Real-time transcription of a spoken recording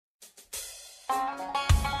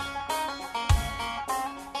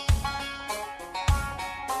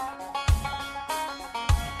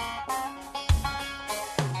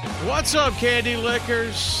What's up, Candy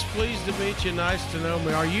Lickers? Pleased to meet you. Nice to know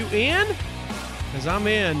me. Are you in? Because I'm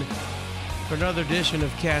in for another edition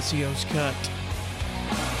of Cassio's Cut.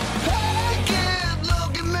 Hey kid,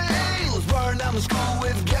 look at me. Let's burn down the school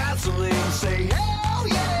with gasoline. Say hell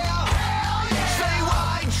yeah. Hell yeah. Say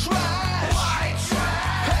white trash. White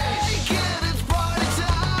trash. Hey kid, it's party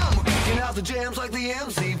time. We're kicking out the jams like the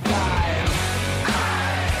MC5.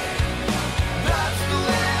 That's the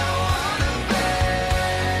way I wanna be.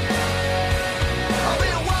 I'll be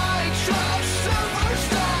a white trash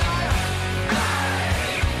superstar.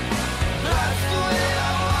 That's the way I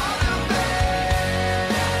wanna be.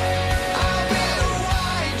 I'll be a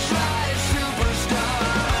white trash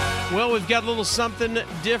superstar. Well, we've got a little something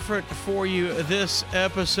different for you this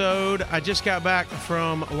episode. I just got back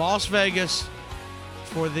from Las Vegas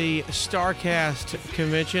for the StarCast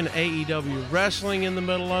convention, AEW Wrestling in the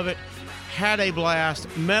middle of it. Had a blast,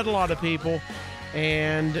 met a lot of people,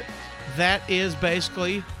 and that is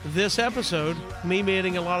basically this episode, me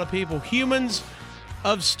meeting a lot of people. Humans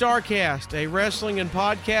of StarCast, a wrestling and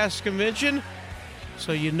podcast convention,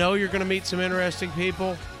 so you know you're going to meet some interesting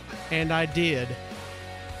people, and I did.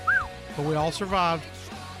 But we all survived,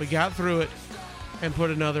 we got through it, and put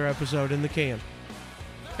another episode in the can.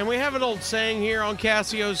 And we have an old saying here on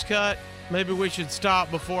Cassio's Cut, maybe we should stop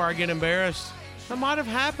before I get embarrassed. That might have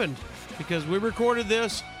happened, because we recorded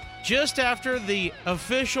this just after the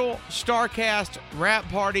official StarCast wrap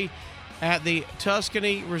party at the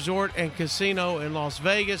Tuscany Resort and Casino in Las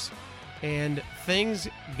Vegas, and things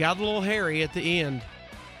got a little hairy at the end.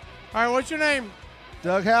 All right, what's your name?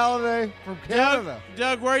 Doug Halliday from Canada.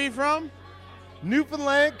 Doug, where are you from?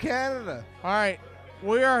 Newfoundland, Canada. All right,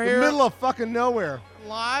 we are The here middle of fucking nowhere.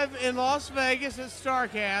 live in Las Vegas at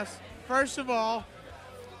StarCast. First of all,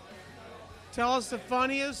 tell us the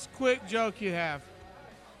funniest quick joke you have.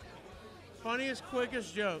 Funniest,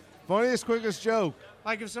 quickest joke. Funniest, quickest joke.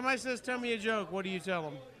 Like if somebody says, tell me a joke, what do you tell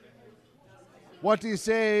them? What do you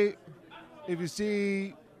say if you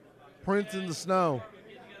see Prince in the snow?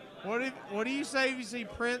 What do you say if you see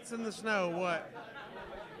Prince in the snow? What?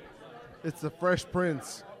 It's the Fresh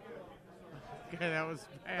Prince. Okay, that was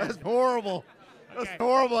bad. That's horrible. That's Okay.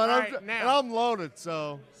 horrible. And, All I'm, right, now. and I'm loaded,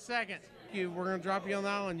 so. Second, we're going to drop you on the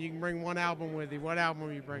island. You can bring one album with you. What album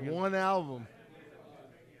are you bringing? One album.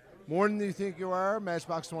 More Than You Think You Are,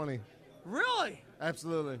 Matchbox 20. Really?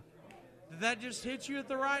 Absolutely. Did that just hit you at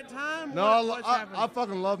the right time? No, What's I happening?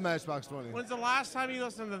 fucking love Matchbox 20. When's the last time you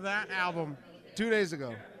listened to that album? 2 days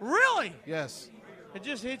ago. Really? Yes. It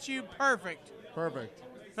just hit you perfect. Perfect.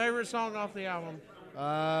 Favorite song off the album?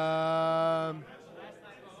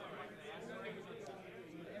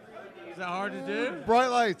 Is that hard to do? Bright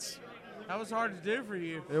Lights. That was hard to do for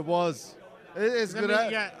you. It was. It's Does that good. mean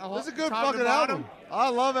you got a It's a good top to fucking bottom? album. I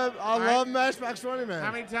love it. I right. love Matchbox 20, man.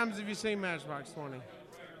 How many times have you seen Matchbox 20?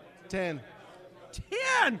 10.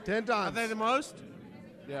 10! 10 Are times. they the most?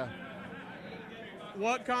 Yeah.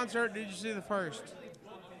 What concert did you see the first?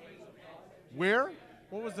 Where?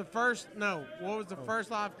 What was the first? No. What was the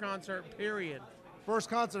first live concert, period, First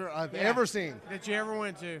concert I've Yeah. ever seen. that you ever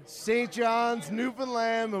went to? St. John's,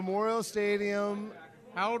 Newfoundland Memorial Stadium,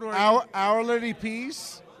 How old were you? Our Lady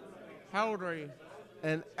Peace, How old were you?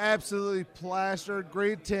 and absolutely plastered,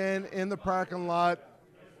 grade 10 in the parking lot,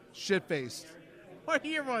 shit-faced. What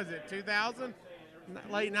year was it? 2000?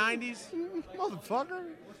 Late 90s? Motherfucker.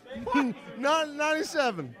 Not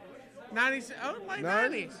 97. 90s? Oh, late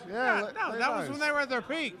 90s? 90s. Yeah, no, late that was 90s. when they were at their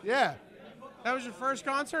peak. Yeah. That was your first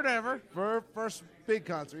concert ever. First big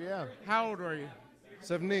concert, yeah. How old were you?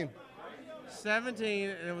 17. 17,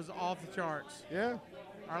 and it was off the charts. Yeah.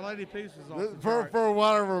 Our Lady Peace was off the For, charts. for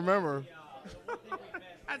what I remember.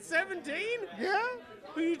 At 17? Yeah.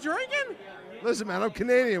 Were you drinking? Listen, man, I'm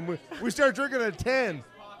Canadian. We start drinking at 10.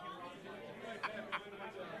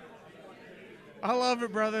 I love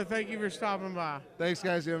it, brother. Thank you for stopping by. Thanks,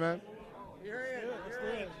 guys. Yeah, man. You're in.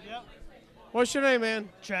 Yep. What's your name, man?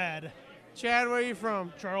 Chad, Chad, where are you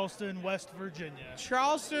from? Charleston, West Virginia.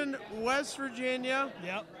 Charleston, West Virginia.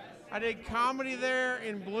 Yep. I did comedy there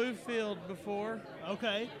in Bluefield before.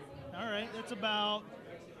 Okay. All right. That's about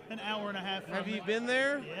an hour and a half. Have from you me. been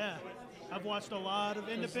there? Yeah. I've watched a lot of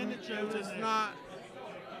independent shows. It's in there. not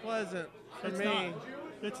pleasant for It's me. not.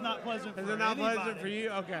 It's not pleasant Is for it not anybody. pleasant for you?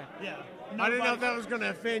 Okay. Yeah. I didn't know if Nobody- that was going to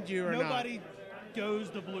offend you or Nobody goes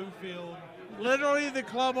to Bluefield. not. Literally, the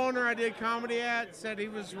club owner I did comedy at said he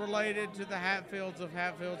was related to the Hatfields of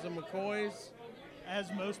Hatfields and McCoys.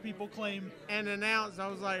 as most people claim. And announced, I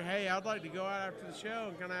was like, hey, I'd like to go out after the show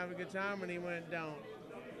and kind of have a good time. And he went, don't.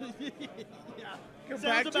 Yeah. Go Sounds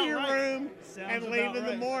back to about your right. room Sounds and leave about in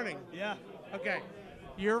the right. morning. Yeah. Okay.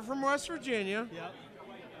 You're from West Virginia. Yep.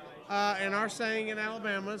 And our saying in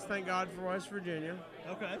Alabama is thank God for West Virginia.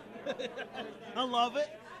 Okay. I love it.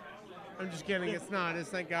 I'm just kidding. It's not. It's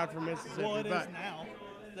thank God for Mississippi. Well, it is but now.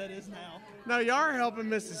 That is now. no, you are helping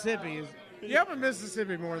Mississippi. You're helping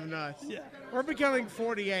Mississippi more than us. Yeah. We're becoming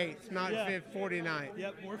 48th, not Yeah. 49th.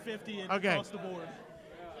 Yep, we're 50 Okay. across the board.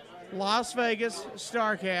 Las Vegas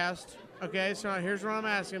StarCast. Okay, so here's what I'm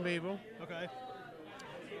asking people. Okay.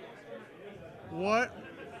 What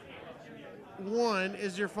one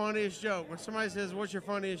is your funniest joke? When somebody says, what's your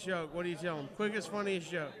funniest joke? What do you tell them? Quickest, funniest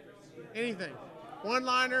joke. Anything.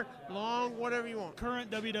 One-liner, long, whatever you want.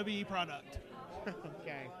 Current WWE product.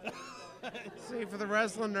 Okay. See, for the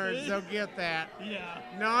wrestling nerds, they'll get that. Yeah.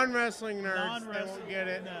 Non-wrestling nerds, they Non-wrestling. won't get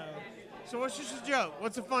it. No. So what's just a joke?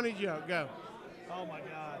 What's a funny joke? Go. Oh my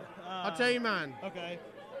God. I'll tell you mine. Okay.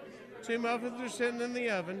 Two muffins are sitting in the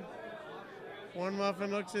oven. One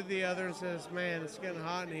muffin looks at the other and says, man, it's getting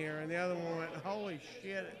hot in here. And the other one went, holy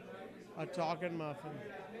shit, a talking muffin.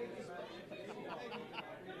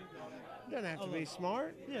 Doesn't have to be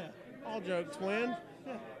smart. Yeah. All jokes win.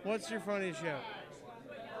 What's your funniest joke?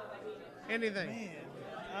 Anything.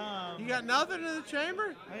 Man. You got nothing in the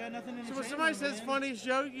chamber? I got nothing in the So when chamber, somebody says man. funniest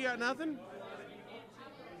joke, you got nothing?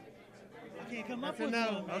 I can't come up That's a with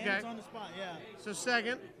no. one, man. Okay. It's on the spot. Yeah. So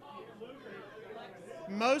second,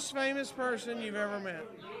 most famous person you've ever met.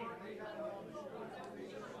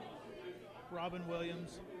 Robin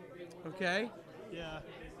Williams. Okay. Yeah.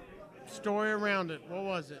 Story around it. What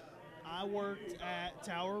was it? I worked at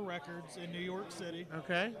Tower Records in New York City.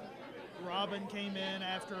 Okay. Robin came in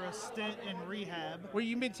after a stint in rehab. Well,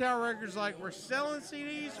 you mean Tower Records like we're selling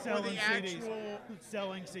CDs or Selling the CDs. actual?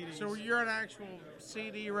 Selling CDs. So you're an actual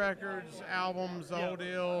CD records, albums, the Yep. whole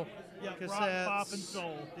deal, Yep, cassettes. rock, pop, and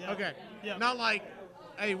soul. Yep. Okay. Yep. Not like,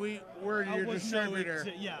 hey, we're I your was no distributor.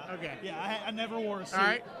 yeah. Okay. Yeah, I never wore a suit. All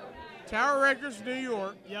right. Tower Records, New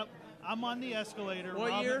York. Yep. I'm on the escalator. What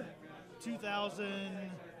Robin, year?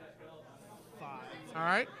 2005. All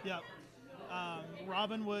right. Yep.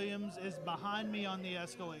 Robin Williams is behind me on the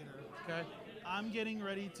escalator. Okay. I'm getting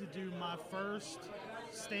ready to do my first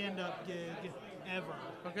stand-up gig ever.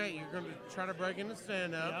 Okay. You're going to try to break into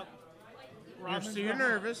stand up. Yep. You're, Robin's so you're behind-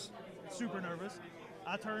 nervous. Super nervous.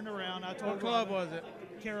 I turned around. I told What club Robin, was it?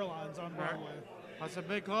 Caroline's on All right. Broadway. That's a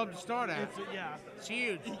big club to start at. Yeah. It's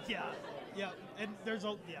huge. Yeah, yeah, and there's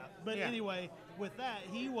a but Yeah. anyway, with that,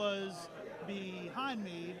 he was behind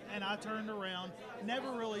me, and I turned around,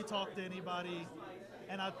 never really talked to anybody,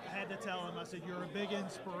 and I had to tell him, I said, "You're a big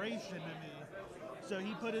inspiration to me." So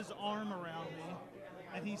he put his arm around me,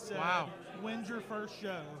 and he said, Wow. "When's your first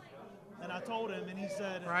show?" And I told him, and he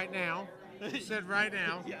said, Right now. You said right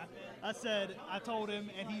now. Yeah, I told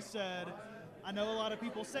him, and he said, "I know a lot of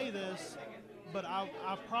people say this, but I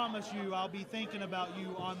promise you I'll be thinking about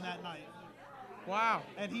you on that night." Wow.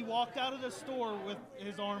 And he walked out of the store with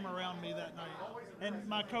his arm around me that night. And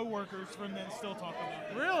my coworkers from then still talk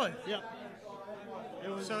about it. Really? Yep. It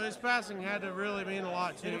was. So his passing had to really mean a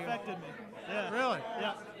lot to it you. affected me. Yeah. Really?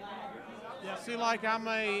 Yeah. Yeah. See, like I'm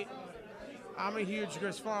a huge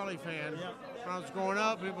Chris Farley fan. Yep. When I was growing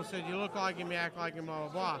up, people said you look like him, you act like him, blah blah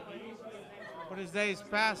blah. But his days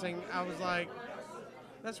passing, I was like,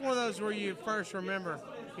 that's one of those where you first remember.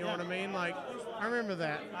 You know Yeah. what I mean? Like, I remember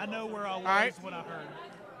that. I know where I was right. when I heard.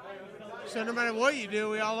 So no matter what you do,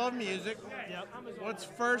 we all love music. Yep. What's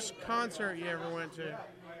first concert you ever went to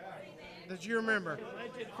that you remember?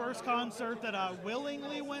 First concert that I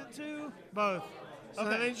willingly went to. Both. So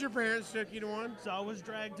that Okay. means your parents took you to one So I was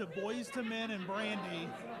dragged to Boys to Men and Brandy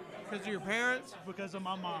because of your parents. because of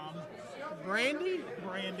my mom. Brandy?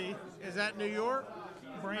 Brandy. Is that New York?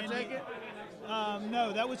 Brandy. I take it.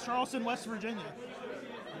 No, that was Charleston, West Virginia.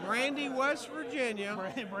 Brandy, West Virginia.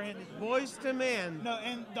 Brandy. Boys to Men. No,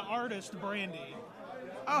 and the artist Brandy.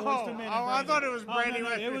 Oh, Boys to Men and I Brandy. thought it was Oh, Brandy no,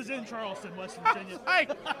 West it was Virginia. in Charleston, West Virginia. Hey,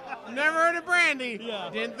 never heard of Brandy. Yeah.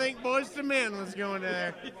 Didn't think Boys to Men was going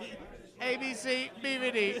there. ABC,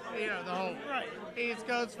 BVD, you know, the whole Right. East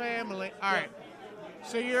Coast family. All right.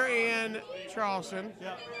 So you're in Charleston.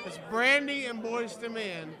 Yep. It's Brandy and Boys to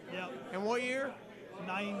Men. Yep. And what year?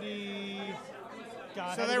 90.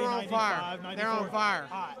 God, So had they to be were on 95, fire. They're on 94. fire.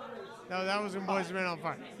 Hot. No, that was in Boys to Men on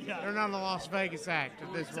Fire. Yeah. They're not a Las Vegas act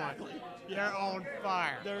at this Exactly. point. Yeah. They're on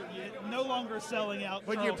fire. They're no longer selling out.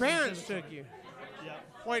 But your Charleston parents to the- took you. Yep.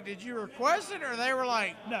 Wait, did you request it or they were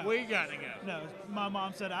like, No. we gotta go? No, my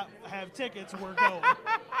mom said, "I have tickets. We're going."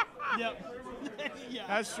 Yep. Yeah.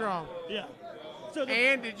 That's strong. Yeah. So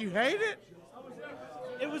And did you hate it?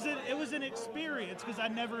 it was an experience because I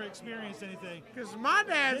never experienced anything. Because my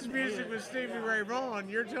dad's Didn't hate music it. was Stevie Ray Vaughan.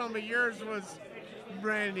 You're telling me yours was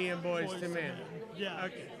Brandy and Boyz Boyz II II Men. Men. Yeah.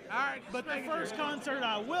 Okay. All right. But the first concert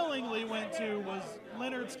I willingly went to was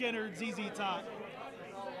Leonard Skinner's ZZ Top.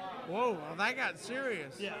 Whoa, well, that got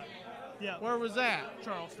serious. Yeah. Yeah. Where was that?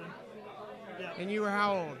 Charleston. Yeah. And you were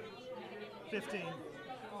how old? 15.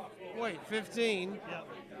 Wait, 15. Yeah.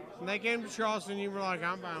 And they came to Charleston, you were like,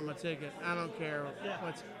 I'm buying my ticket. I don't care. Yeah.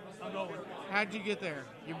 What's, I'm going. how'd you get there?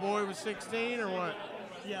 Your boy was 16 or what?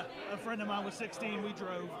 Yeah. A friend of mine was 16. We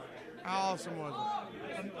drove. How awesome was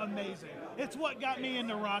Amazing. It's what got me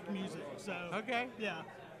into rock music. So. it? Okay. Yeah.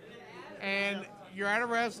 And Yeah. you're at a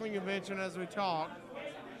wrestling convention as we talk.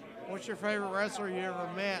 What's your favorite wrestler you ever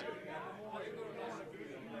met?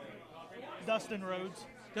 Dustin Rhodes.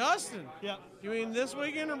 Dustin. Yeah. You mean this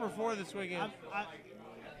weekend or before this weekend?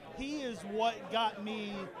 He is what got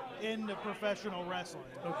me into professional wrestling.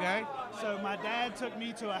 Okay. So my dad took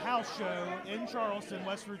me to a house show in Charleston,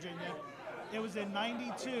 West Virginia. It was in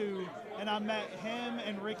 '92, and I met him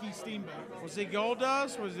and Ricky Steamboat. Was he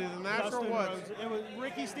Goldust? Was he the natural? Dustin What? Rhodes. It was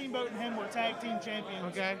Ricky Steamboat and him were tag team champions.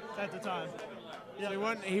 Okay. At the time. So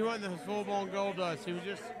he wasn't the full-blown Goldust. He was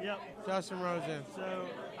just Yep. Dustin Rhodes in. So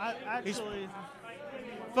I actually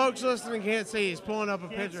Folks listening can't see. He's pulling up a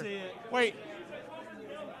Can't picture. see it. Wait.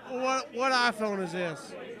 What iPhone is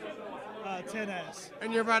this? 10S.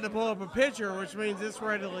 And you're about to pull up a picture, which means it's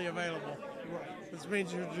readily available. This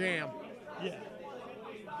means you're jam. Yeah.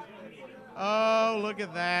 Oh, look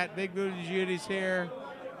at that. Big Booty Judy's here.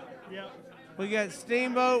 Yep. We got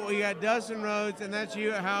Steamboat, we got Dustin Rhodes, and that's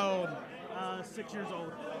you at how old? 6 years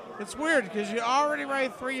old. It's weird because you already weigh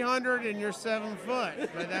 300 and you're 7 foot,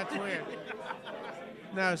 but that's weird.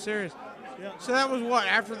 No, serious. Yep. So that was what,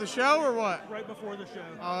 after the show or what? Right before the show.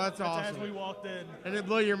 Oh, that's awesome. As we walked in. And it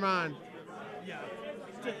blew your mind. Yeah.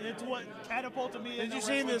 It's what catapulted me. Did into you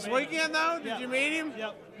see him this wrestling weekend, though? Did Yeah. you meet him?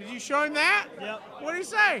 Yep. Did you show him that? Yep. What did he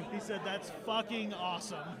say? He said, "That's fucking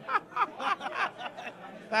awesome."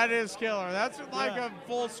 That is killer. That's like Yeah. a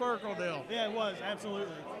full circle deal. Yeah, it was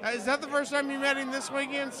absolutely. Is that the first time you met him this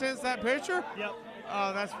weekend since that picture? Yep.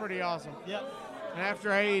 Oh, that's pretty awesome. Yep. And after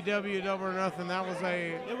AEW Double or Nothing, that was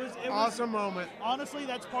a It was awesome moment. Honestly,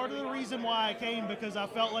 that's part of the reason why I came, because I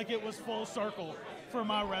felt like it was full circle for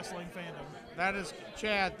my wrestling fandom. That is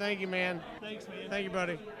Chad. Thank you, man. Thanks, man. Thank you,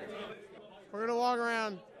 buddy. We're gonna walk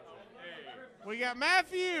around. We got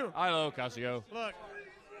Matthew. Hello, Casio. Look,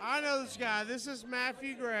 I know this guy. This is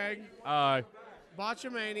Matthew Gregg, Aye,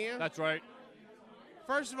 Botchamania. that's right.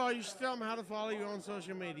 First of all, you should tell them how to follow you on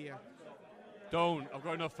social media. Don't. I've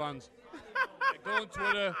got enough fans. Go on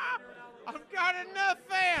Twitter. I've got enough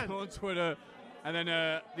fans. Go on Twitter. And then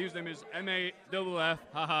the username is MAFF,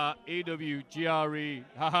 haha, EWGRE,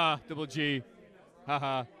 haha, double G,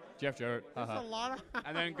 haha, Jeff Jarrett, That's haha. a lot of.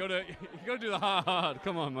 And then go to, you go do the ha-ha.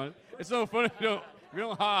 Come on, man. It's so funny. If you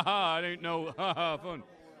don't ha-ha, it ain't no ha-ha fun.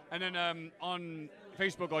 And then on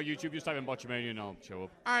Facebook or YouTube, just type in Botchamania and I'll show up.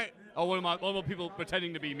 All right. Or one of my people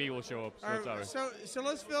pretending to be me will show up. So All right, sorry. so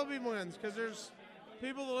let's fill me wins, because there's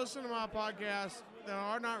people that listen to my podcast that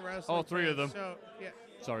are not wrestling. All three of fans. them. So yeah,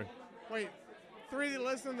 Sorry. wait, 3 that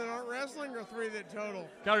listen that aren't wrestling, or 3 that total?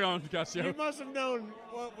 Carry on, You Casio. must have known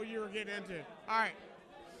what you were getting into. All right.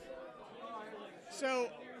 So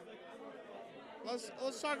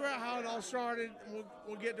let's talk about how it all started.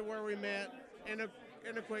 We'll get to where we met in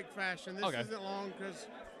a quick fashion. This Okay. isn't long because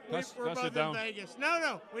Can we're I both sit in down? Vegas.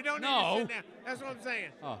 No, we don't need No. to sit down. That's what I'm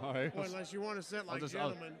saying. Oh, all right. Well, unless you want to sit like I'll-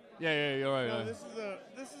 gentlemen. yeah, you're right. No, yeah.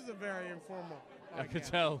 this is a very informal. I could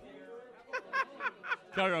podcast. tell.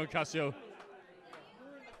 Carry on, Casio.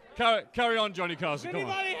 Carry on, Johnny Does Carson. Come on.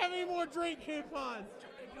 anybody have any more drink coupons?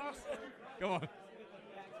 Come on.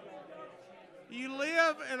 You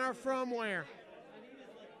live and are from where?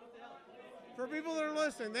 For people that are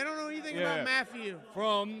listening, they don't know anything Yeah. about Matthew.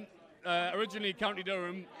 From originally County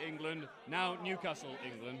Durham, England, now Newcastle,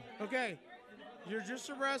 England. Okay, you're just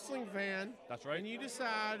a wrestling fan. That's right. And you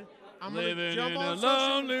decide I'm going to Living jump in on a social.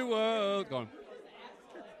 lonely world. Go on.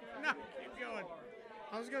 No, keep going.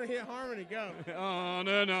 I was going to hit harmony. Go. On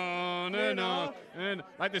and on and on. And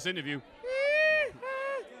like this interview.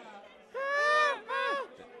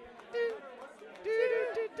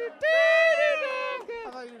 I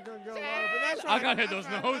thought you were going to go low, but that's I right. can't hit That's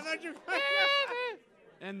those right. notes. I thought you were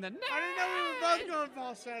And the I didn't know we were both going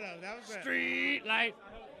falsetto. That was it. street light.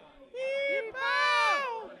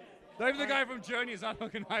 Not even the guy from Journey is that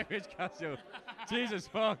fucking Irish, Casio. Jesus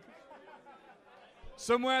fuck.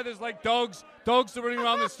 Somewhere there's like dogs are running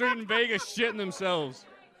around the street in Vegas shitting themselves.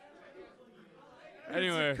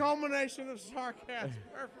 Anyway, It's a culmination of sarcasm.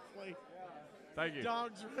 Perfectly. thank you.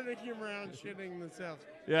 Dogs running around shitting themselves.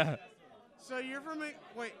 Yeah. So you're from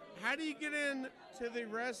wait, how do you get into the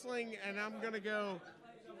wrestling? And I'm going to go,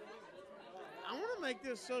 I want to make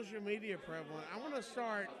this social media prevalent. I want to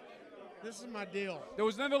start, this is my deal. There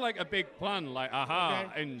was never like a big plan, like, aha,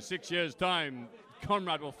 Okay. in 6 years' time,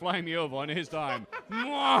 Conrad will fly me over on his time.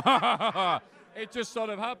 It just sort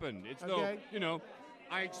of happened. It's Okay. no,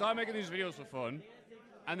 I started making these videos for fun,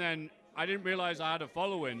 and then I didn't realize I had a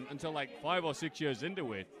following until like 5 or 6 years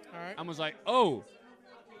into it, All right. and was like, oh,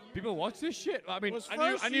 people watch this shit. I mean, Was I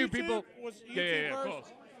knew first people. YouTube- was yeah, YouTube of first? course.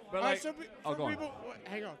 But All right, like, so oh, for go on. people,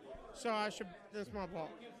 hang on. So I should, that's my fault.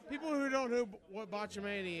 People who don't know what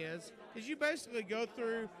Botchamania is you basically go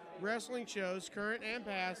through wrestling shows, current and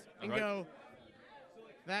past, and Right. go,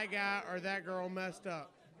 that guy or that girl messed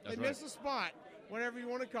up. That's They right. missed a spot, whatever you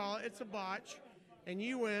want to call it. It's a botch. And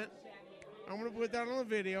you went, I'm going to put that on the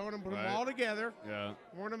video, and I'm going to put them Right. all together. Yeah,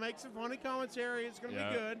 We're going to make some funny commentary. It's going to Yeah.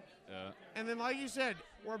 be good. yeah. And then, like you said,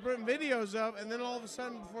 we're putting videos up, and then all of a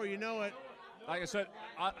sudden, before you know it, Like I said,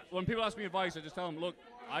 when people ask me advice, I just tell them, look,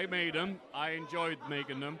 I made them. I enjoyed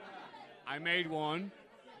making them. I made one.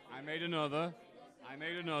 I made another. I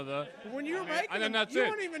made another. when you were I mean, making and then them, that's you it.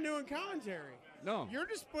 weren't even doing commentary. No. You're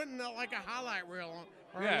just putting like a highlight reel on,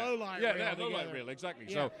 or yeah, a low light yeah, reel yeah, low light together. reel, exactly.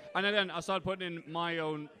 Yeah. So, and then I started putting in my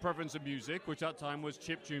own preference of music, which at that time was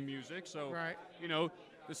chiptune music. So, Right. you know,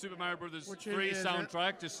 the Super Mario Brothers Which 3 is it?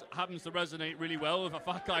 soundtrack just happens to resonate really well with a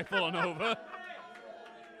fat guy falling over.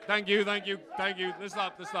 Thank you. Let's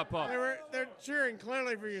not pop. They're cheering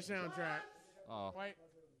clearly for your soundtrack. Oh. Wait,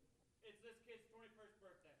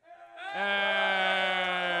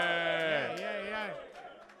 Hey! yeah.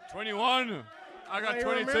 21. I got He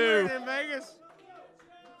 22. remembered it in Vegas.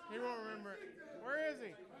 He won't remember it. Where is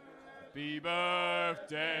he? Happy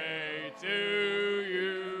birthday to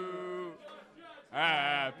you.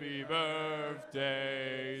 Happy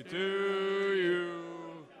birthday to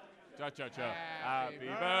you. Cha cha cha. Happy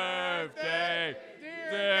birthday.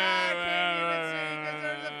 Dear God, can't even see 'cause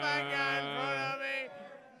there's a fat guy in front of me.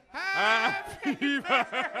 Happy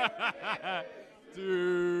birthday to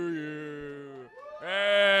you.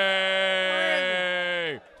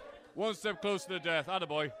 Hey! One step closer to death.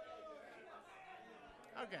 Attaboy.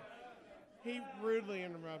 Okay. He rudely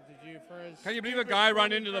interrupted you for his. Can you believe a stupid guy ran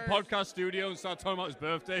funny into the first- podcast studio and started talking about his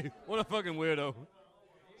birthday? What a fucking weirdo.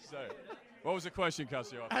 So, what was the question,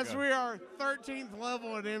 Cassio? I As forgot. we are 13th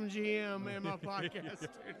level at MGM in my podcast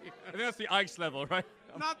studio. I think that's the ice level, right?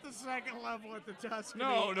 Not the second level at the Tuscany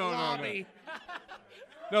No. lobby.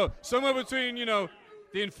 No, somewhere between, the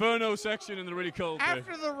Inferno section and the really cold bit.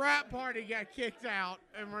 After the rap party got kicked out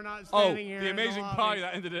and we're not Oh, standing here the in amazing lobby. party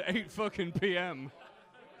that ended at 8 fucking p.m.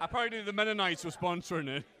 Apparently the Mennonites were sponsoring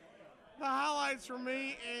it. The highlights for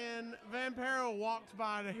me and Vampiro walked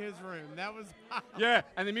by to his room. That was Yeah,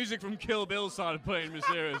 and the music from Kill Bill started playing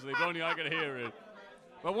mysteriously, but only I could hear it.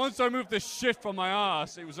 But once I moved the shit from my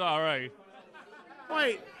ass, it was all right.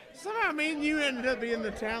 Wait, somehow me and you ended up being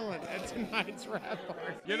the talent at tonight's rap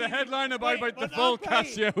party. You're the headliner by Wait, but default, unpaid.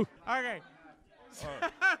 Cassio. Okay.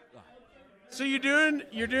 So you're doing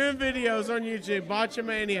videos on YouTube,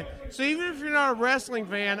 Botchamania. So even if you're not a wrestling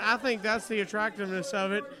fan, I think that's the attractiveness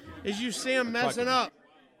of it, is you see them messing up.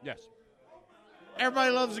 Yes.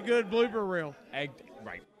 Everybody loves a good blooper reel. Right.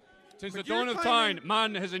 Since But the dawn you're of time, claiming-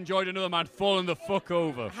 man has enjoyed another man falling the fuck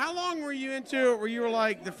over. How long were you into it where you were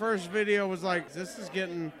like, the first video was like, this is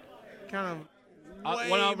getting kind of way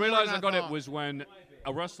When I more realized than I got thought. it was when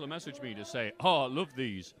a wrestler messaged me to say, "Oh, I love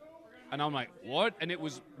these," and I'm like, "What?" And it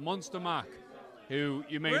was Monster Mac, who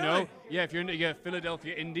you may Really? know. Yeah, if you're into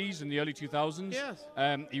Philadelphia Indies in the early 2000s. Yes.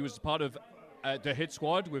 He was part of the Hit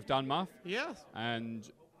Squad with Dan Maff, Yes.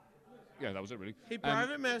 and yeah, that was it really. He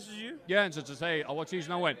private messaged you. Yeah, and so to say, I watched these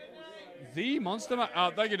and I went, "The Monster Mac." Oh,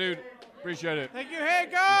 thank you, dude. Appreciate it. Thank you,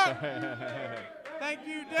 Hancock. Thank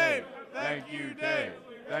you, Dave. Thank you, Dave.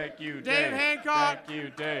 Thank you, Dave. Dave Hancock. Thank you,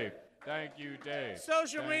 Dave. Thank you, Dave.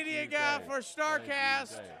 Social Thank media you, guy Dave. for Thank you,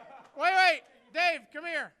 StarCast. Dave. Wait, Dave, come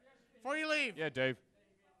here. Before you leave, Yeah, Dave.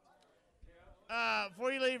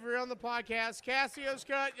 we're on the podcast. Cassio's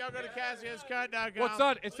Cut. Y'all go to CassiosCut.com. What's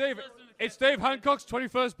that? It's Dave Hancock's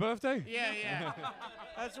 21st birthday. Yeah.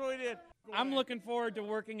 That's what we did. I'm looking forward to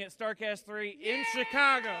working at StarCast 3 in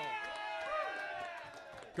Chicago.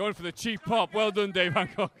 Going for the cheap pop. Well done, Dave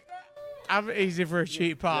Hancock. I'm easy for a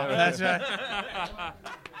cheap pop. That's right.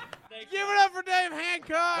 Give it up for Dave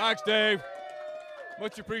Hancock. Thanks, Dave.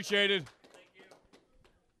 Much appreciated.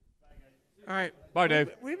 All right. Bye,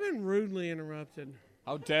 Dave. We've been rudely interrupted.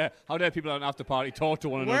 How dare people at an after party talk to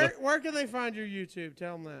one another? Where can they find your YouTube?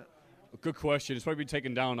 Tell them that. Good question. It's probably been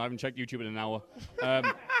taken down. I haven't checked YouTube in an hour.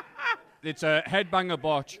 It's a Headbanger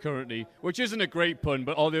Botch currently, which isn't a great pun,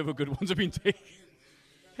 but all the other good ones have been taken.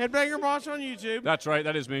 Headbanger Botch on YouTube. That's right.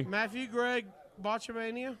 That is me. Matthew Gregg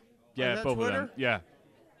Botchamania. Yeah, Is that both Twitter? of them. Yeah.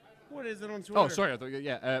 What is it on Twitter? Oh, sorry. I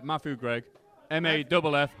thought, Matthew Gregg.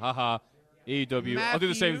 MAFF, haha. EW. I'll do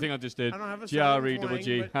the same thing I just did. I don't have a GREGG. but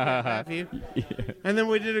yeah, Matthew. And then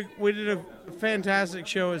we did a fantastic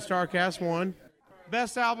show at Starcast 1.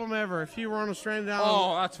 Best album ever. If you were on a stranded album.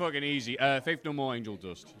 Oh, that's fucking easy. Faith No More, Angel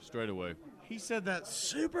Dust. Straight away. He said that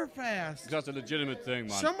super fast. That's a legitimate thing,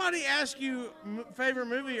 man. Somebody asked you favorite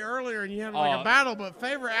movie earlier, and you had like a battle, but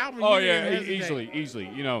favorite album. Oh, you yeah, didn't hesitate. easily.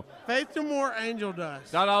 You know, Faith No More, Angel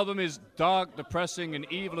Dust. that album is dark, depressing, and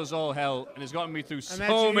evil as all hell, and it's gotten me through that's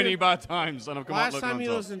so you? many bad times, and I've come out Last looking time on you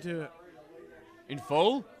top. listened to it? In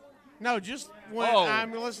full? No, just when Oh,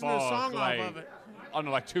 I'm listening to a song like, off of it. I don't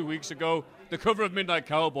know, like 2 weeks ago. The cover of Midnight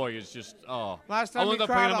Cowboy is just, Last I time want you that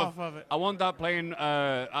cried playing off of it. I want that playing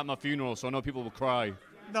at my funeral, so I know people will cry.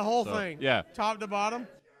 The whole So, thing. yeah. Top to bottom.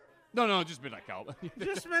 No, just Midnight Cowboy.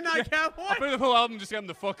 Just Midnight Cowboy. I play the whole album just to get them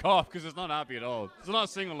the fuck off because it's not happy at all. It's not a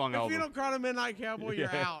sing-along If album. you don't cry to Midnight Cowboy,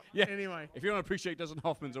 you're out. Yeah. Anyway, If you don't appreciate Dustin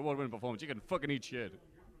Hoffman's award-winning performance, you can fucking eat shit.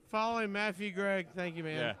 following Matthew Gregg. Thank you,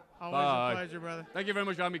 man. Yeah. Always Bye. a pleasure, brother. Thank you very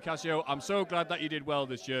much for having me, Casio. I'm so glad that you did well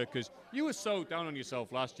this year because you were so down on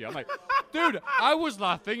yourself last year. I'm like, dude, I was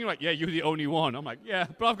laughing. You're like, yeah, you're the only one. I'm like, yeah,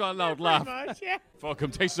 but I've got a loud laugh. Pretty much, yeah. Fuck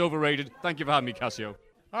 'em. Taste is overrated. Thank you for having me, Casio.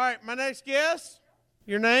 All right, my next guest.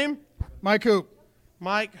 Your name? Mike Hoop,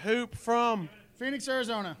 Mike Hoop from, Phoenix,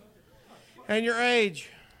 Arizona. and your age.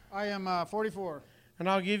 I am 44. And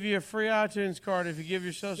I'll give you a free iTunes card if you give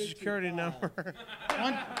your social security number.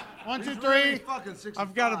 One, two, three. Fucking 65.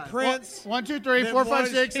 I've got a Prince. 1, 2, 3, That 4, 5,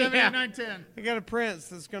 was- 6, 7, yeah. 8, 9, 10. I got a Prince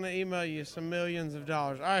that's going to email you some millions of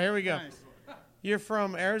dollars. All right, here we go. Nice. You're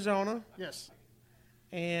from Arizona, Yes.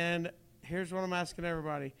 and here's what I'm asking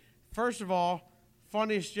everybody. First of all,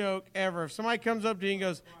 funniest joke ever. If somebody comes up to you and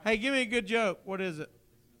goes, hey, give me a good joke, what is it?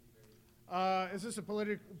 Is this a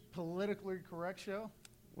politically correct show?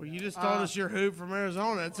 Well, you just told us you're Hoop from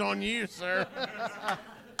Arizona. It's on you, sir.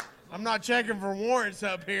 I'm not checking for warrants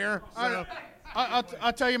up here. So.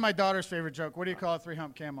 I'll tell you my daughter's favorite joke. What do you call a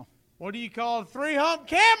 3-hump camel? What do you call a 3-hump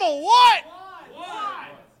camel? What?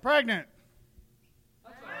 Pregnant.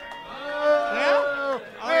 Yeah?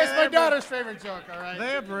 Hey, it's my daughter's favorite joke, all right?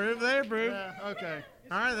 They approve. They approve. Yeah, okay.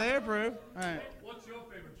 All right, they approve. All right. What's your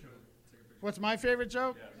favorite joke? What's my favorite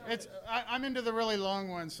joke? I'm into the really long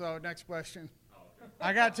ones, so next question.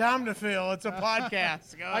 I got time to fill. It's a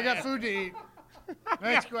podcast. Go I got ahead. food to eat.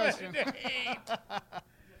 Next question. All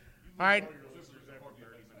right.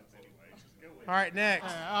 All right, next.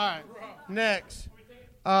 All right. Next.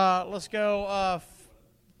 Let's go.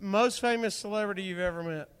 Most famous celebrity you've ever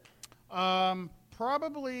met?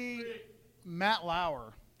 Probably Matt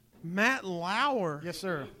Lauer. Matt Lauer. Yes,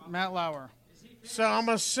 sir. Matt Lauer. So I'm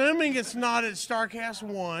assuming it's not at StarCast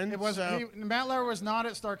 1. It was Matt Lauer was not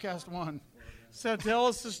at StarCast 1. So tell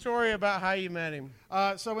us the story about how you met him.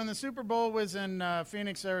 So when the Super Bowl was in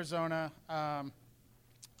Phoenix, Arizona,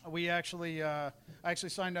 we actually I actually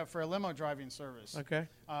signed up for a limo driving service. Okay.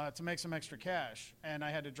 To make some extra cash, and I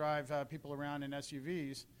had to drive people around in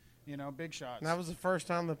SUVs, you know, big shots. And that was the first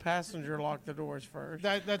time the passenger locked the doors first.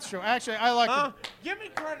 That's true. Actually, I like Huh? Give me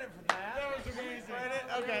credit for that. That was amazing. Credit?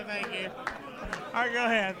 Okay, thank you. All right, go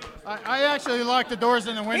ahead. I actually locked the doors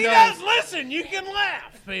in the windows. He does listen. You can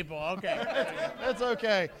laugh, people. Okay. That's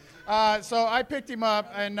okay. So I picked him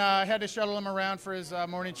up and had to shuttle him around for his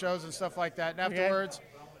morning shows and stuff like that. And afterwards,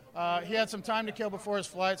 he had some time to kill before his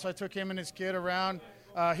flight, so I took him and his kid around.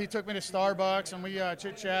 He took me to Starbucks, and we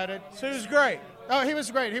chit-chatted. So he was great. Oh, he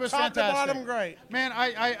was great. He was Top to fantastic. bottom, great. Man,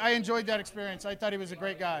 I enjoyed that experience. I thought he was a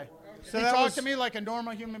great guy. So he that talked was- to me like a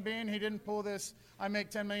normal human being. He didn't pull this, I make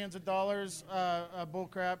 $10 million bull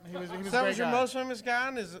crap. He was So a that great was your guy. most famous guy,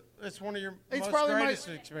 and it's one of your It's most probably greatest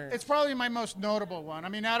experiences. It's probably my most notable one. I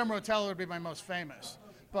mean, Adam Rotella would be my most famous,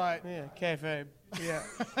 but Yeah, kayfabe. Yeah.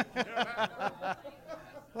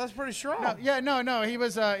 That's pretty strong. no. He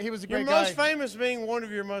was a Your great guy. most famous being one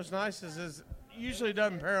of your most nicest is usually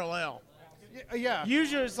doesn't parallel. Yeah.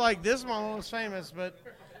 Usually it's like this is my most famous, but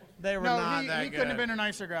they were not he that couldn't good. have been a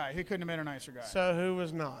nicer guy. He couldn't have been a nicer guy. So who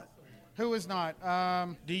was not? Who was not?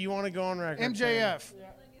 Do you want to go on record? MJF.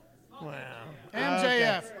 Wow.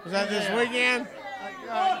 MJF. Okay. Was that this weekend?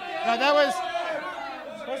 No, that was.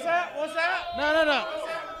 What's that? What's that? No.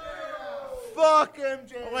 Fuck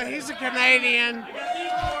MJF. Well, he's a Canadian.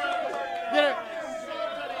 Get it.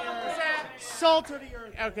 Salt of the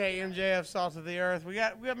earth. Okay, MJF, salt of the earth. We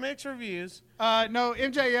got mixed reviews. No,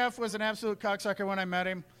 MJF was an absolute cocksucker when I met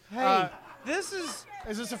him. Hey, this is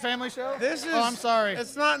Is this a family show? this is. Oh, I'm sorry.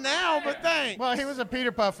 It's not now, but thanks. Well, he was a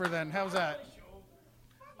Peter Puffer then. How's that?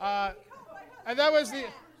 And that was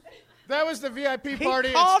the VIP party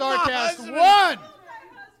at called my StarCast husband. 1.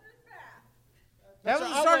 That was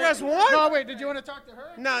Oh, Starcast wait. 1? No, wait. Did you want to talk to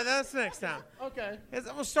her? No, that's next time. Okay.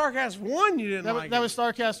 That was Starcast 1 you didn't like. That it. was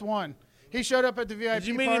StarCast 1. He showed up at the VIP Did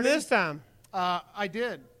you meet party. him this time? I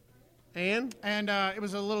did. And? And it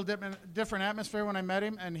was a little different atmosphere when I met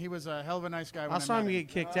him, and he was a hell of a nice guy when I saw him met get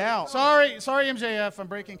kicked out. Sorry, MJF. I'm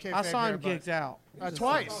breaking kayfabe I saw here, him but- kicked out.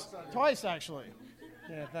 Twice actually.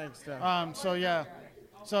 Yeah, thanks, Doug. So yeah,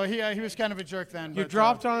 so he was kind of a jerk then. You but,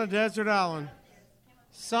 dropped on a desert island.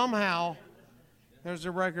 Somehow, there's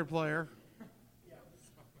a record player.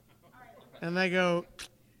 And they go,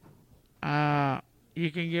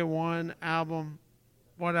 you can get one album.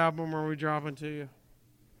 What album are we dropping to you?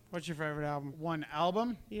 What's your favorite album? one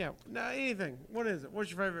album. Yeah, no, anything. What is it?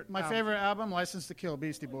 What's your favorite My album? favorite album, License to Kill,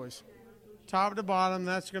 Beastie Boys. Top to bottom,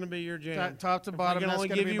 that's going to be your jam. Top to If bottom, I can that's only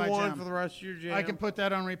going to give be you my one jam. for the rest of your jam. I can put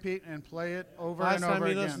that on repeat and play it over Last and time over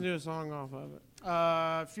you again. listened to a song off of it.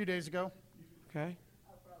 A few days ago. Okay.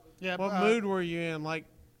 Yeah. What mood were you in? Like,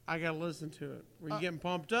 I got to listen to it. Were you getting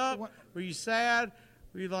pumped up? Were you sad?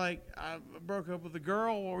 Were you like, I broke up with a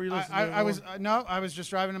girl? What were you listening to? I was just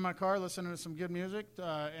driving in my car listening to some good music,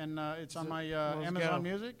 and it's on my Amazon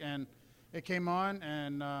Music, and it came on,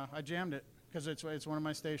 and I jammed it because it's one of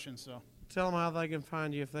my stations. So Tell them how they can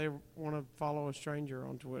find you if they want to follow a stranger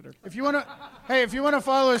on Twitter. if you want to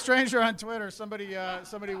follow a stranger on Twitter, somebody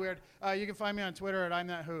weird, you can find me on Twitter at I'm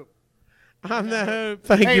That Hoop. I'm the Hoop.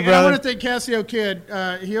 Thank Hey, you, and I brother. want to thank Casio Kid.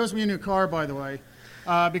 He owes me a new car, by the way,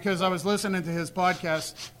 because I was listening to his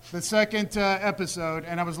podcast, the second episode,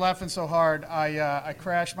 and I was laughing so hard I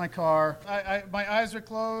crashed my car. My eyes are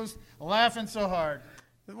closed, laughing so hard.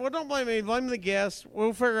 Well, don't blame me. Blame the guest.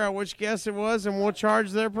 We'll figure out which guest it was, and we'll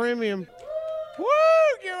charge their premium. Woo!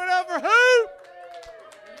 Give it up for Hoop!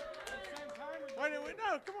 Wait,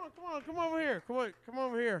 no, come over here. Come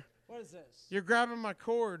over here. What is this? You're grabbing my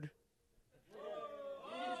cord.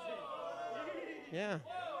 Yeah.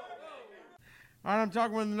 All right, I'm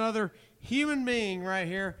talking with another human being right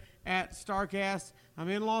here at StarCast. I'm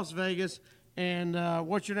in Las Vegas. And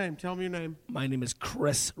what's your name? Tell me your name. My name is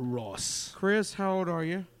Chris Ross. Chris, how old are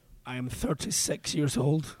you? I am 36 years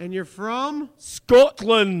old. And you're from?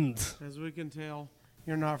 Scotland. As we can tell,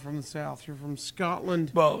 you're not from the South. You're from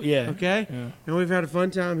Scotland. Well, yeah. Okay? Yeah. And we've had a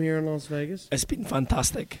fun time here in Las Vegas. It's been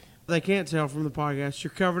fantastic. They can't tell from the podcast.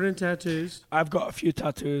 You're covered in tattoos. I've got a few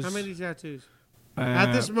tattoos. How many tattoos?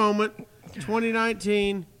 At this moment,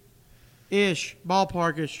 2019-ish,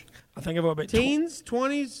 ballpark-ish. I think I've got about Teens,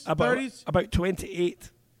 20s, 30s? About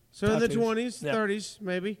 28. So in the tattoos. 20s, Yeah. 30s,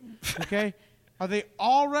 maybe. Okay. Are they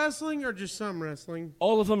all wrestling or just some wrestling?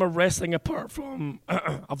 All of them are wrestling apart from...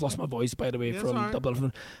 I've lost my voice, by the way, That's from all right. Double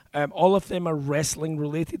Elephant. All of them are wrestling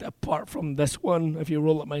related apart from this one, if you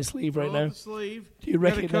roll up my sleeve right Roll now. up the sleeve. Do you got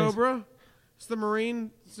a recognize- cobra? It's the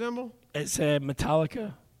Marine symbol? It's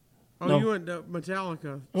Metallica. Oh, No. you went to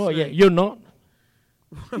Metallica. Oh, yeah, Snake. you're not.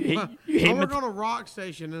 You hate I work Met- on a rock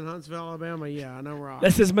station in Huntsville, Alabama. Yeah, I know rock.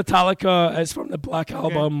 This is Metallica. It's from the Black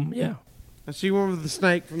Album. Yeah. I see one with the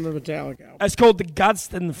snake from the Metallica album. It's called the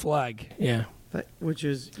Gadsden flag. Yeah. Which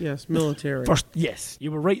is, yes, military. First, yes,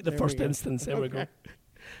 you were right the There first we go. instance. There we go.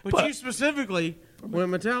 But you specifically went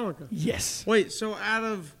Metallica. Yes. Wait, so out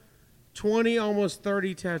of 20, almost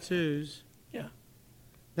 30 tattoos, Yeah.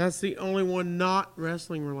 that's the only one not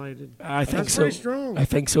wrestling related. I think That's so. pretty strong. I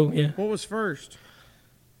think so. Yeah. What was first?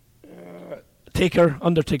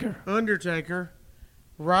 Undertaker. Undertaker,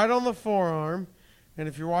 right on the forearm. And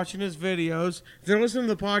if you're watching his videos, if you're listening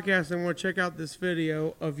to the podcast and want to check out this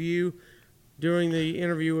video of you doing the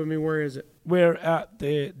interview with me, where is it? We're at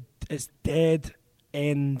it's Dead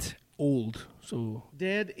End Old. So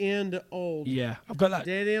Dead End Old. yeah, I've got that.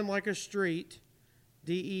 Dead End like a street.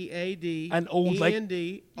 DEAD. And old like-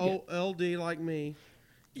 END. OLD like me.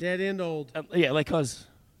 Dead End Old. Yeah, like us.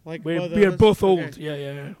 Like We're both of us? both old. Okay.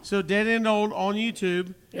 Yeah. So Dead End Old on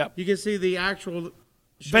YouTube. Yep. You can see the actual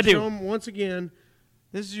Video. Show 'em once again.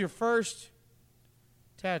 This is your first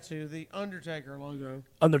tattoo, the Undertaker logo.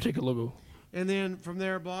 Undertaker logo. And then from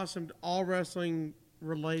there it blossomed all wrestling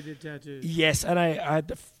related tattoos. Yes, and I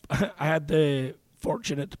had I had the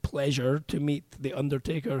fortunate pleasure to meet the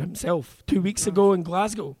Undertaker himself 2 weeks ago in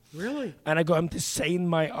Glasgow, Really? and I got him to sign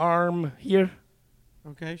my arm here.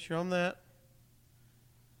 Okay, show them that.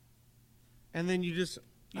 And then you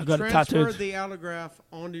I got it transferred tattooed. the autograph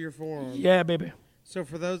onto your forearm. Yeah, baby. So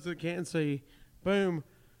for those that can't see, boom,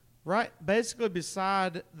 right basically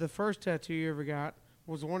beside the first tattoo you ever got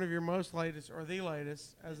was one of your most latest, or the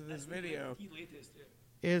latest, as of this video,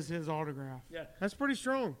 is his autograph. Yeah. That's pretty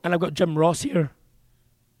strong. And I've got Jim Ross here.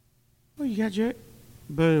 Oh, you got Jay?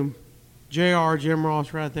 Boom. JR, Jim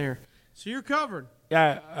Ross right there. So you're covered.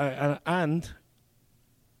 Yeah, and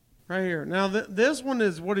Right here. Now, this one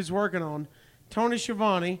is what he's working on. Tony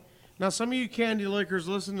Schiavone. Now, some of you candy lickers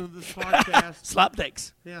listen to this podcast.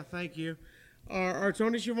 slapdicks. Yeah, thank you. Are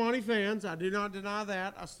Tony Schiavone fans. I do not deny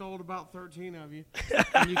that. I stole about 13 of you.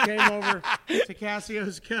 And you came over to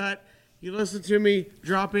Cassio's Cut. You listened to me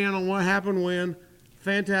drop in on What Happened When.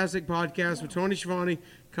 Fantastic podcast with Tony Schiavone,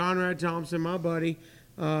 Conrad Thompson, my buddy.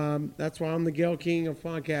 That's why I'm the Gail King of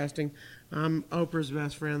podcasting. I'm Oprah's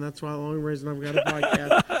best friend. That's why the only reason I've got a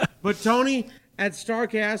podcast. But Tony at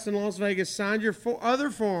StarCast in Las Vegas signed your other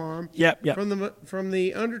forearm. Yep. From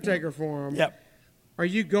the Undertaker forearm. Yep. Are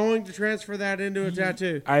you going to transfer that into a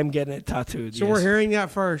tattoo? I'm getting it tattooed. So yes. we're hearing that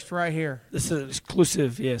first right here. This is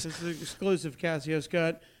exclusive, yes. This is exclusive Cassio's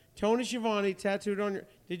Cut. Tony Schiavone tattooed on your.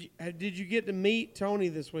 Did you get to meet Tony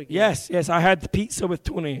this weekend? Yes. I had the pizza with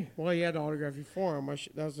Tony. Well, he had to autograph your forearm.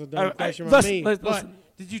 That was a dumb question by listen, me. listen.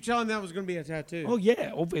 But did you tell him that was going to be a tattoo? Oh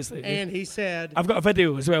yeah, obviously. And he said. I've got a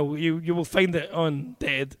video as well. You will find it on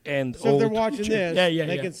Dead and So if Old. they're watching this, they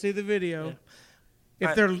yeah. can see the video. Yeah.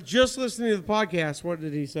 If they're just listening to the podcast, what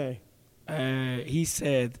did he say? He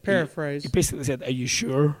said. Paraphrase. He basically said, "Are you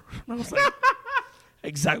sure?" And I was like,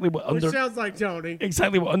 exactly what Which sounds like Tony.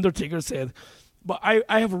 Exactly what Undertaker said. But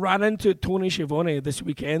I have ran into Tony Schiavone this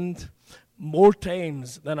weekend more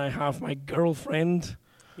times than I have my girlfriend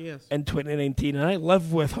Yes. in 2019, and I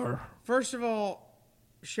live with her. First of all,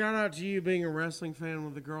 shout out to you being a wrestling fan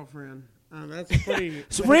with a girlfriend. That's pretty.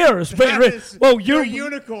 It's rare. It's very rare. Well, you're a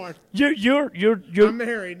unicorn. You're I'm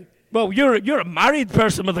married. Well, you're a married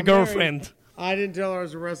person with a girlfriend. I didn't tell her I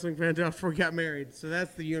was a wrestling fan until after we got married. So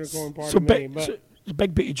that's the unicorn part So of me. But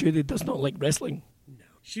Big Betty Judy does not like wrestling.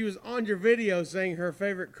 she was on your video saying her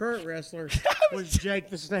favorite current wrestler was Jake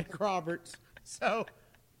the Snake Roberts. So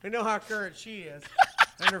we know how current she is.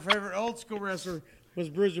 And her favorite old school wrestler was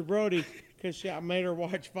Bruiser Brody because I made her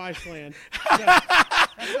watch Viceland. So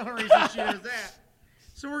that's the only reason she does that.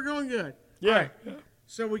 So we're going good. Yeah. All right.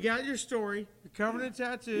 So we got your story. You're covered in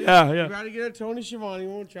tattoos. Yeah. You got to get a Tony Schiavone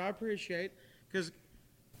one, which I appreciate. Because,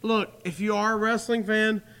 look, if you are a wrestling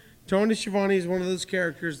fan, Tony Schiavone is one of those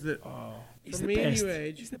characters that, He's for the me and best. you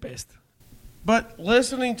age. He's the best. But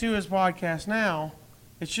listening to his podcast now,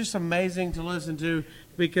 it's just amazing to listen to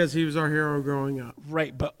because he was our hero growing up.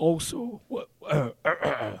 Right, but also,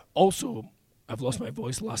 I've lost my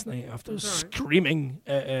voice last night after screaming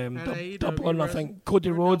at AEW Double or Nothing. wrestling. Cody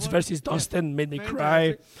Or Rhodes Double? versus Dustin made me Fantastic.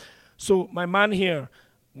 cry. So my man here,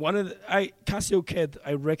 Cassio Kid,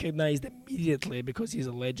 I recognized immediately because he's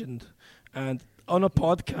a legend. And on a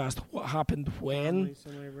podcast, what happened when?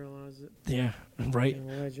 Somebody realized it. Yeah, right.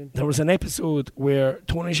 You're a legend. There was an episode where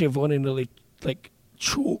Tony Schiavone nearly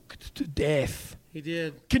choked to death. He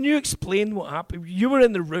did. Can you explain what happened? You were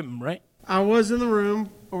in the room, right? I was in the room.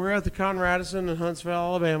 We were at the Conradison in Huntsville,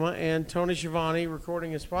 Alabama, and Tony Schiavone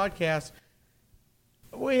recording his podcast.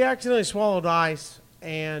 We accidentally swallowed ice,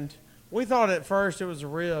 and we thought at first it was a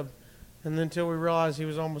rib, and then until we realized he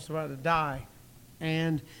was almost about to die.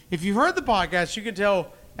 And if you've heard the podcast, you can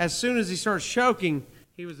tell as soon as he starts choking,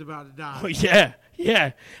 he was about to die. Oh,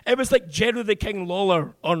 yeah. It was like Jerry the King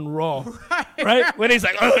Lawler on Raw, right? When he's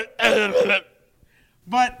like...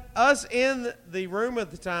 But us in the room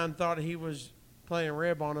at the time thought he was playing a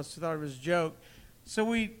rib on us, thought it was a joke. So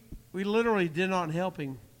we literally did not help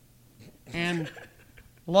him. And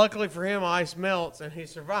luckily for him, ice melts and he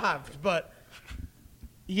survived. But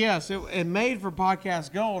yes, it made for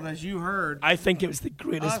podcast gold, as you heard. I think it was the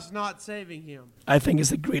greatest... Us not saving him. I think it's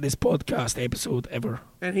the greatest podcast episode ever.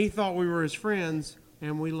 And he thought we were his friends,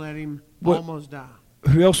 and we let him What? almost die.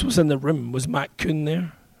 Who else was in the room? Was Matt Kuhn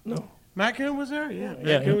there? No. Matt Kuhn was there, yeah.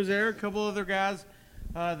 Matt Kuhn was there. A couple other guys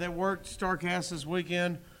that worked StarCast this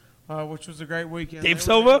weekend, which was a great weekend. Dave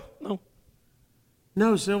Silva? No.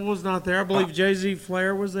 No, Silva was not there. I believe Jay-Z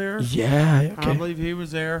Flair was there. Yeah, I believe he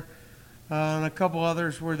was there. And a couple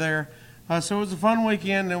others were there. So it was a fun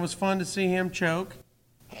weekend, and it was fun to see him choke.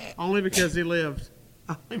 Only because he lived.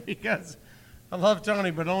 Only because I love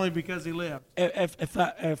Tony, but only because he lived. If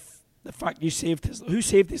the fact you saved who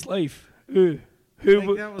saved his life? I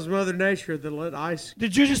think that was Mother Nature that let ice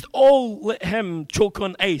Did you just all let him choke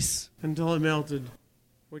on ice? until it melted,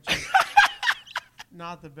 which is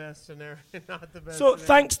not the best scenario. Not the best. So scenario.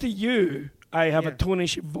 thanks to you, I have a Yeah. Tony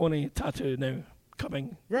Schiavone tattoo now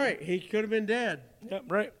coming. Right, he could have been dead. Yep,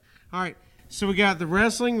 right. All right, so we got the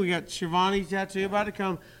wrestling, we got Schiavone tattoo about to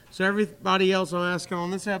come. So everybody else I'm asking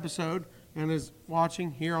on this episode, and is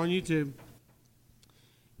watching here on YouTube.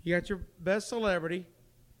 You got your best celebrity.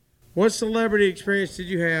 What celebrity experience did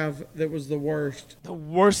you have that was the worst? The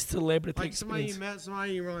worst celebrity Like somebody experience. you met,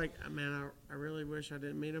 somebody you were like, oh, man, I really wish I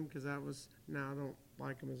didn't meet him because I don't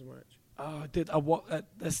like him as much. Oh, dude, I walked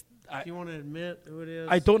this. Do you want to admit who it is?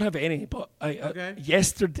 I don't have any, but Okay.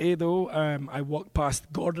 Yesterday though, I walked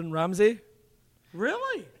past Gordon Ramsay.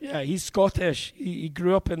 Really? Yeah, he's Scottish. He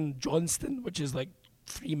grew up in Johnston, which is like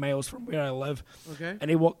 3 miles from where I live. Okay. And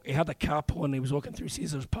he had a cap on. He was walking through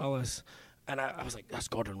Caesar's Palace, and I was like, "That's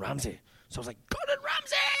Gordon Ramsay." So I was like, "Gordon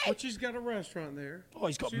Ramsay!" But he's got a restaurant there. Oh,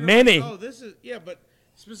 he's got So you're many. like, oh, this is but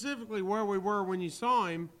specifically where we were when you saw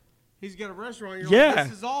him, he's got a restaurant. You're Yeah. like,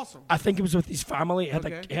 this is awesome. I think he was with his family.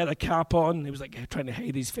 He had a cap on. He was like trying to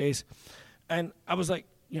hide his face, and I was like,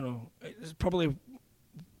 it's probably.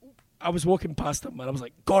 I was walking past him and I was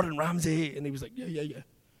like, "Gordon Ramsay," and he was like, "Yeah,"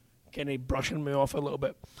 kind of brushing me off a little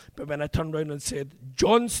bit. But when I turned around and said,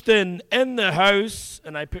 "Johnston in the house,"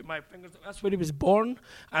 and I put my fingers, that's where he was born,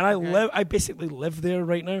 and I basically live there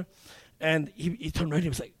right now. And he turned around and he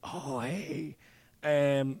was like, "Oh, hey,"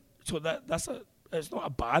 so it's not a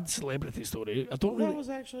bad celebrity story. I don't really. That was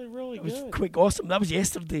actually really It was good. quick, awesome. That was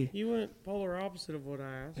yesterday. You went polar opposite of what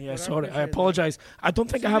I asked. Yeah, but sorry. I appreciate apologize. I don't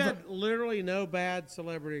that. think So I you have. had literally no bad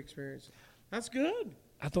celebrity experience. That's good.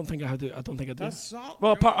 I don't think I have. I don't think I do. That's solid.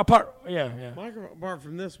 Well, apart, yeah. Apart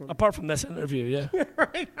from this one. Apart from this interview, yeah.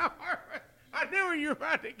 Right now, I knew where you were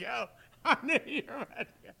about to go. I knew you were about to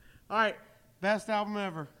go. All right, best album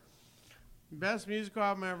ever. Best musical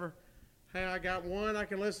album ever. Hey, I got one I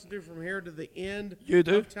can listen to from here to the end You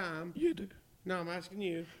do. of time. You do. No, I'm asking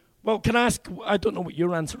you. Well, can I ask? I don't know what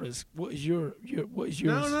your answer is. What is what is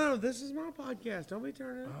yours? No, this is my podcast. Don't be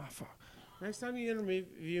turning it. Oh, fuck. Next time you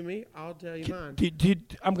interview me, I'll tell you mine.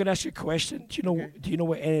 I'm going to ask you a question. Do you know? Okay. Do you know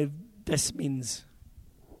what any of this means?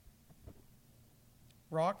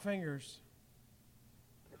 Rock fingers.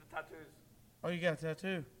 Oh, you got a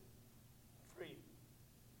tattoo? Free.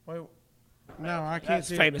 Wait. No, I can't That's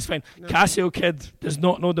see fine. it. It's fine. No. Casio Kid does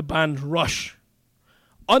not know the band Rush.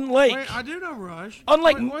 Unlike Wait, I do know Rush.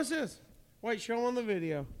 Unlike- Wait, what's this? Wait, show them on the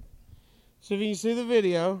video. So if you can see the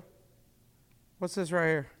video, what's this right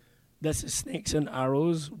here? this is Snakes and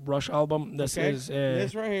Arrows Rush album. This Okay. is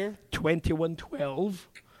This right here. 2112.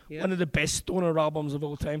 Yes. One of the best stoner albums of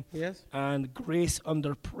all time. Yes. And Grace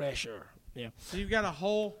Under Pressure. Yeah. So you've got a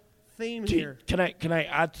whole theme Do you- here. Can I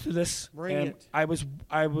add to this? Bring it. I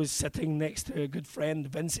was sitting next to a good friend,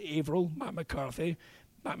 Vince Averill, Matt McCarthy.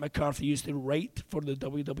 Matt McCarthy used to write for the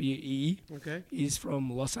WWE. Okay. He's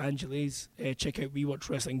from Los Angeles. Check out We Watch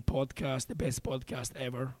Wrestling podcast, the best podcast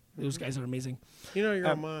ever. Those guys are amazing. You know you're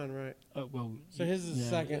on mine, right? Well, So his is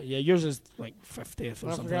second. Yeah, yours is like 50th or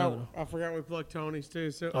I something. I don't know. forgot we plugged Tony's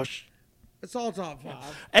too. So Oh, it's all top five.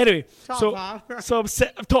 Anyway, Top so five. so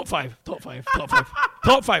I'm top five,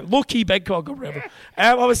 top five, low key big cog or whatever.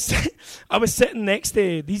 I was sitting next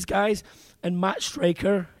to these guys, and Matt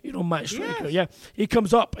Striker, Matt Striker, Yes. yeah, he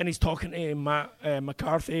comes up and he's talking to Matt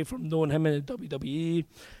McCarthy from knowing him in the WWE,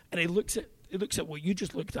 and he looks at what you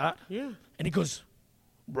just looked at, Yeah. and he goes,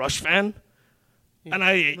 "Rush fan," and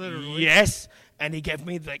I literally. yes, and he gave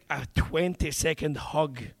me like a 20-second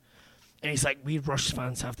hug. And he's like, "We Rush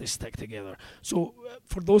fans have to stick together." So,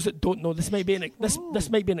 for those that don't know, this might be this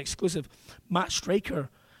might be an exclusive. Matt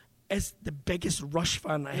Striker is the biggest Rush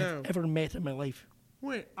fan I have No. ever met in my life.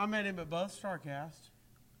 Wait, I met him at both Starcast.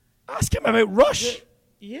 Ask him about Rush.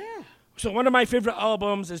 Yeah. So one of my favorite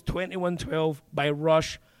albums is 2112 by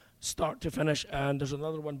Rush, start to finish, and there's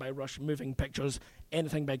another one by Rush, Moving Pictures,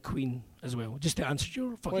 anything by Queen as well. Just to answer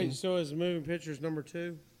your fucking Wait, so is Moving Pictures number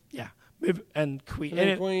 2? yeah, and Queen, And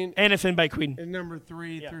then Queen- anything by Queen. And number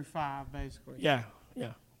 3 Yeah. through 5, basically. Yeah.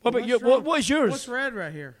 What about What's you? wrong? What is yours? What's red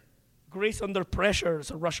right here? Grace Under Pressure. It's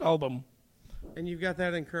a Rush album. And you've got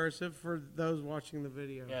that in cursive for those watching the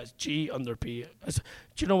video. Yeah, it's G under P. Do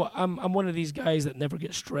you know what? I'm one of these guys that never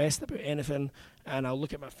gets stressed about anything, and I'll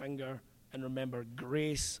look at my finger and remember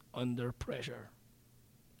Grace Under Pressure.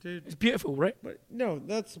 Dude, It's beautiful, right? but no,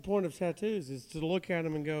 that's the point of tattoos, is to look at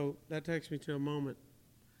them and go, that takes me to a moment.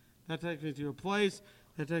 That takes me to a place.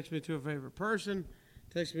 That takes me to a favorite person.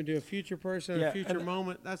 Takes me to a future person, Yeah, a future and-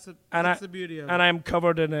 moment. That's And the beauty of it. And I'm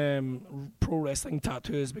covered in pro wrestling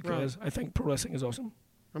tattoos because I think pro wrestling is awesome.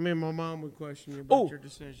 I mean, my mom would question you about Oh. your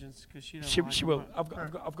decisions because she don't She, like she them, will.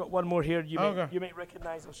 but- I've got one more here. You Okay. may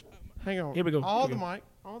recognize us. Hang on. Here we go. All Here the we go. mic.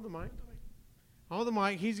 All the mic. All the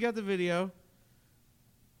mic. He's got the video.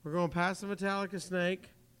 We're going past the Metallica snake.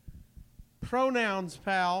 Pronouns,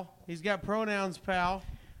 pal. He's got pronouns, pal,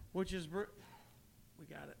 which is... we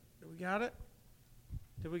got it. Did we got it?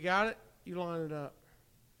 Did we got it? You line it up.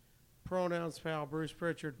 Pronouns Pal, Bruce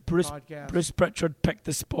Pritchard Bruce Pritchard picked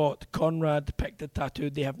the spot. Conrad picked the tattoo.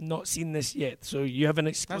 They have not seen this yet, so you have an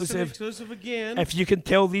exclusive. That's an exclusive again. If you can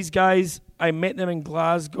tell these guys, I met them in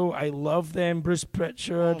Glasgow. I love them. Bruce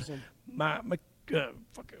Pritchard, Awesome. Matt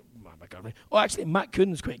McCartney. Oh, actually, Matt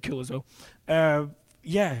Coon's quite cool as well.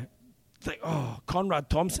 Yeah, it's like Conrad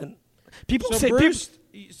Thompson. People So say Bruce,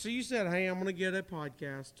 so you said, "Hey, I'm going to get a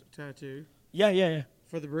podcast tattoo yeah.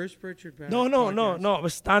 for the Bruce Pritchard podcast." No.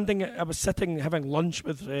 I was sitting having lunch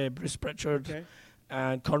with Bruce Pritchard Okay.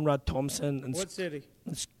 and Conrad Thompson and What city?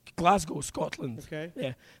 Glasgow, Scotland. Okay.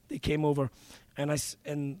 Yeah, they came over, and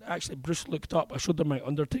actually Bruce looked up. I showed them my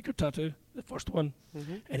Undertaker tattoo, the first one,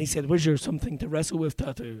 and he said, "Where's your something to wrestle with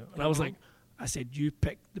tattoo?" And I was like, "I said you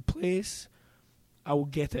pick the place, I will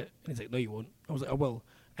get it." And he's like, "No, you won't." I was like, "I will."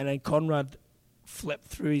 And then Conrad flipped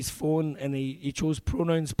through his phone and he chose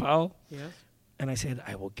Pronouns Pal. Yes. And I said,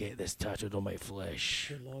 "I will get this tattooed on my flesh."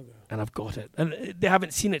 Good logo. And I've got it. And they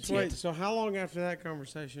haven't seen it So yet. wait, so how long after that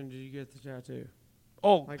conversation did you get the tattoo?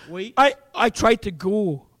 Oh, Like weeks? I tried to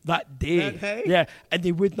go that day. That day? Yeah, and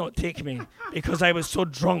they would not take me because I was so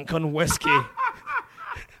drunk on whiskey.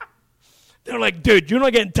 They're like, "Dude, you're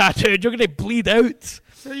not getting tattooed. You're going to bleed out."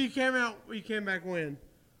 So you came back when?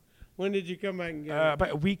 When did you come back and get it? About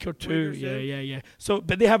a week or two. Week or two? Yeah. So,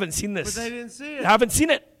 but they haven't seen this. But they didn't see it. They haven't seen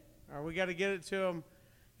it. All right, we got to get it to them.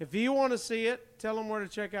 If you want to see it, tell them where to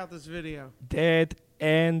check out this video. Dead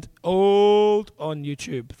and Old on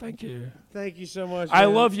YouTube. Thank you. Thank you so much. I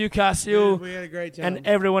man. love you, Cassio. Dude, we had a great time. And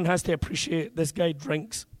everyone has to appreciate this guy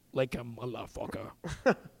drinks like a motherfucker.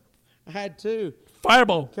 I had two.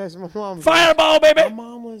 Fireball. In case my mom. Fireball, baby. My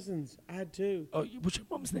mom listens. I had two. Oh, what's your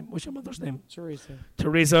mom's name? What's your mother's name? Teresa.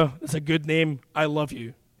 Teresa. That's a good name. I love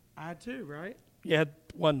you. I had two, right? You had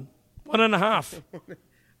one and a half.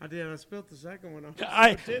 I did. I spilled the second one.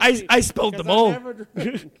 I spilled them all. I never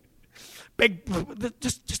drink.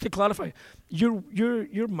 Just to clarify,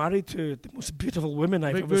 you're married to the most beautiful woman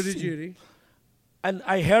I've Big ever Booty seen. Judy. And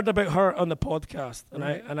I heard about her on the podcast, and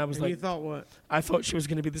Right. I was And like, you thought what? I thought she was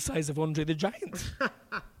going to be the size of Andre the Giant.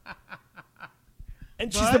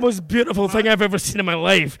 And she's But- the most beautiful thing I've ever seen in my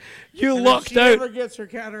life. You And lucked if she out. ever gets her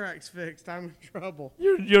cataracts fixed, I'm in trouble.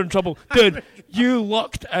 You're in trouble, dude. You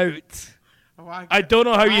lucked out. Oh, I don't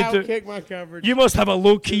know how you I'll do. kick my coverage. You must have a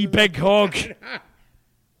low key big hog.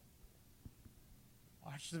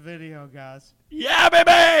 Watch the video, guys. Yeah,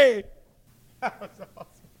 baby. That was awesome.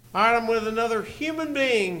 All right, I'm with another human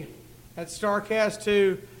being at StarCast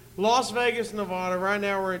 2, Las Vegas, Nevada. Right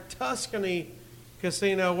now we're at Tuscany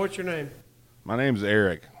Casino. What's your name? My name's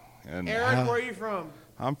Eric. And Eric, where are you from?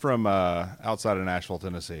 I'm from outside of Nashville,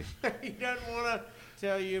 Tennessee. He doesn't want to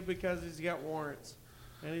tell you because he's got warrants,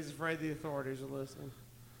 and he's afraid the authorities are listening.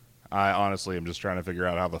 I honestly am just trying to figure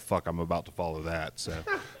out how the fuck I'm about to follow that. So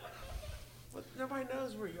But nobody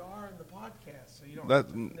knows where you are in the podcast, so you don't.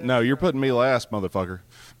 have to no, you're putting me last, motherfucker.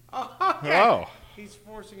 Oh, okay. Oh. He's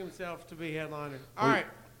forcing himself to be headliner. All right.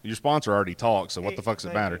 Your sponsor already talked, so what the fuck's it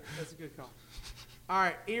Thank matter? you. That's a good call. All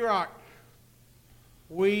right, E-Rock.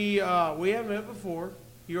 We have met before.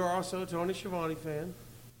 You're also a Tony Schiavone fan.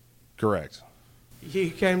 Correct. You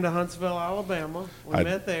came to Huntsville, Alabama. We I-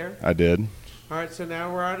 met there. I did. All right, so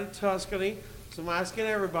now we're out of Tuscany. So I'm asking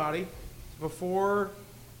everybody before,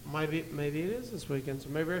 maybe it is this weekend, so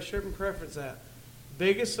maybe I shouldn't preference that.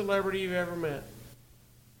 Biggest celebrity you've ever met?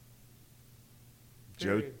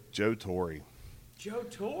 Period. Joe Torre. Joe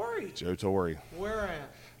Torre. Joe Torre. Where at?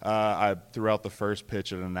 I threw out the first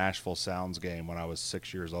pitch at a Nashville Sounds game when I was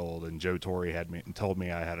 6 years old, and Joe Torre told me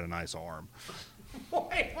I had a nice arm.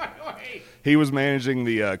 Wait. He was managing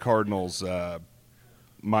the Cardinals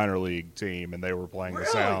minor league team, and they were playing the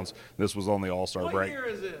Really? Sounds. This was on the All-Star What break. year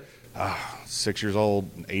is this? 6 years old,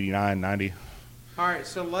 89, 90. All right,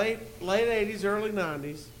 so late 80s, early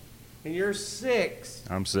 90s, and you're 6,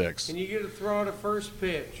 I'm 6. and you get to throw out a first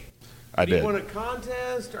pitch. I Do you did. win a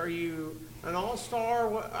contest? Are you an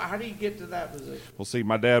all-star? How do you get to that position? Well, see,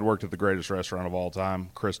 my dad worked at the greatest restaurant of all time,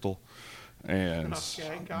 Crystal, and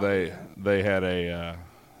Okay, copy they had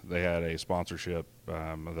a sponsorship. They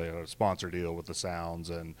had a sponsor deal with the Sounds,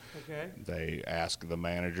 and Okay. they asked the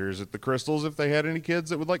managers at the Crystals if they had any kids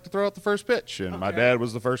that would like to throw out the first pitch, and my Okay. dad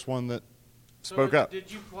was the first one that So spoke up.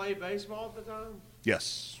 Did you play baseball at the time?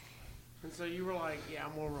 Yes. And so you were like, yeah,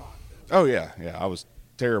 I'm going to rock this. Oh yeah. I was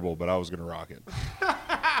terrible, but I was going to rock it.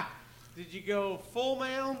 Did you go full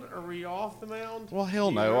mound, or were you off the mound? Well, hell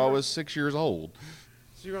Do you no. I remember? was 6 years old.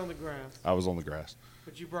 So you're on the grass. I was on the grass.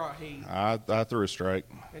 But you brought heat. I threw a strike.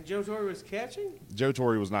 And Joe Torre was catching? Joe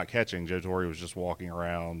Torre was not catching. Joe Torre was just walking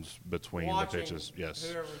around between Watching the pitches. Yes.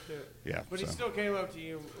 Whoever threw it. Yeah. But he so. still came up to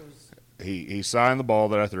you. He signed the ball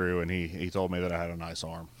that I threw, and he told me that I had a nice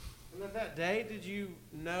arm. And that day, did you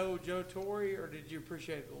know Joe Torre, or did you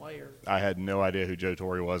appreciate it later? I had no idea who Joe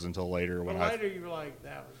Torre was until later. But later you were like,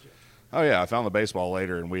 that was Joe. Oh, yeah, I found the baseball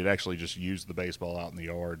later, and we'd actually just used the baseball out in the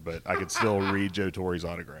yard, but I could still read Joe Torre's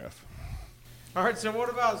autograph. All right, so what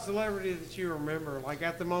about celebrity that you remember? Like,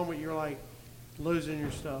 at the moment, you're, like, losing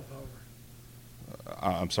your stuff over.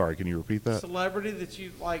 I'm sorry, can you repeat that? Celebrity that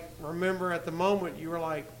you, like, remember at the moment, you were,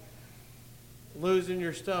 like, losing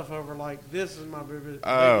your stuff over, like, this is my biggest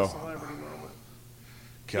celebrity moment.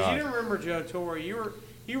 Because you didn't remember Joe Torre.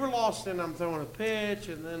 You were lost in I'm throwing a pitch,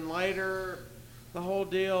 and then later, the whole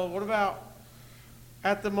deal. What about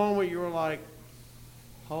at the moment you were like,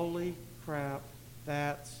 holy crap,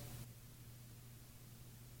 that's...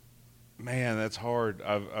 Man, that's hard.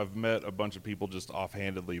 I've met a bunch of people just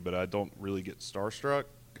offhandedly, but I don't really get starstruck.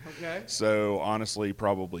 Okay. So honestly,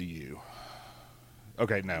 probably you.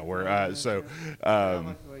 Okay, no, we're I like the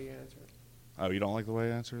way you answer it. Oh, you don't like the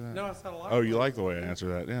way I answer that? No, I said a lot. Oh, you like the way I answer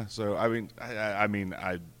that? Yeah. So I mean,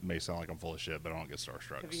 I may sound like I'm full of shit, but I don't get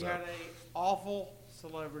starstruck. Have you had a awful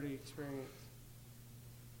celebrity experience?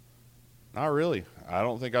 Not really. I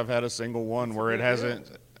don't think I've had a single one where it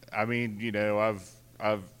hasn't. I mean, you know,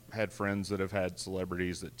 I've had friends that have had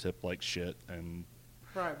celebrities that tip like shit, and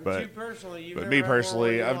right. But you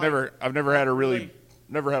personally, I've never had a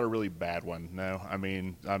really bad one. No, I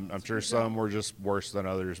mean, I'm sure some were just worse than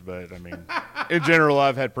others, but I mean, in general,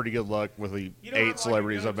 I've had pretty good luck with the 8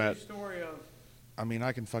 celebrities I've met. I mean,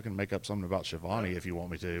 I can fucking make up something about Shivani if you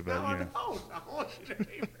want me to, but you know. I want you to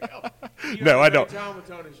be real. No, I don't. Time with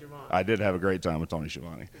Tony Schiavone. I did have a great time with Tony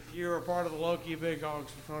Schiavone. If you were a part of the Loki Big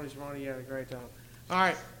Hogs with Tony Schiavone, you had a great time. All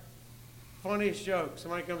right. Funniest joke.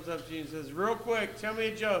 Somebody comes up to you and says, real quick, tell me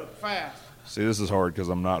a joke, fast. See, this is hard because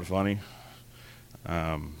I'm not funny.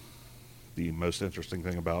 The most interesting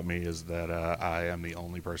thing about me is that I am the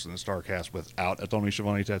only person in StarCast without a Tony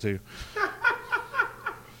Schiavone tattoo.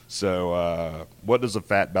 So, what does a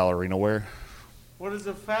fat ballerina wear? What does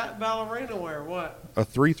a fat ballerina wear? What? A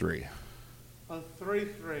 3-3. A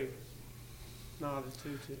 3-3. Not a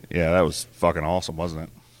 2-2. Yeah, that was fucking awesome, wasn't it?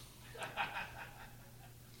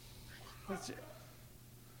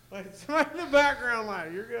 Wait, somebody in the background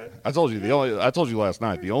line. You're good. I told you last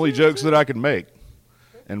night. The only jokes that I can make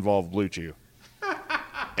involve Blue Chew,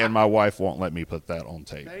 and my wife won't let me put that on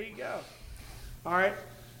tape. There you go. All right,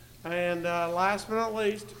 and last but not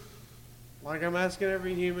least, like I'm asking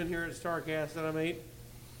every human here at StarCast that I meet,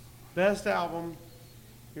 best album.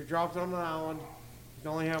 You're dropped on an island. You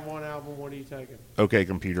can only have one album. What are you taking? OK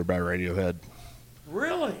Computer by Radiohead.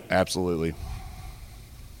 Really? Absolutely.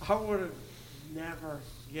 I would have never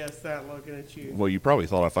guessed that looking at you. Well, you probably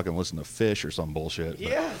thought I fucking listened to Fish or some bullshit.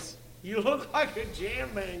 Yes. You look like a jam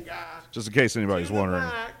band guy. Just in case anybody's wondering,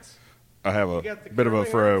 max. I have a bit of a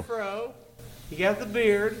fro. You got the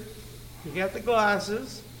beard. You got the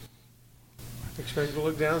glasses. Expect to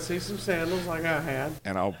look down and see some sandals like I had.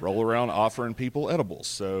 And I'll roll around offering people edibles.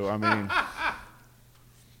 So, I mean...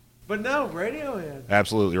 But no, Radiohead.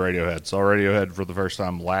 Absolutely Radiohead. Saw Radiohead for the first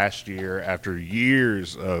time last year after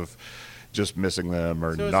years of just missing them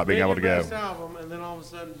or not being able to go. Best album, and then all of a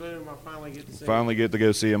sudden, boom! I finally get to see. Finally get to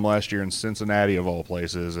go see him last year in Cincinnati of all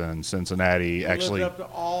places, and Cincinnati actually lived up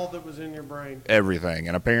to all that was in your brain. Everything,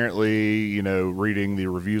 and apparently, you know, reading the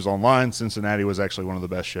reviews online, Cincinnati was actually one of the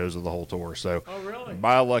best shows of the whole tour. So, oh really?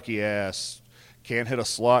 My lucky ass. Can't hit a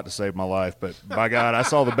slot to save my life, but by God, I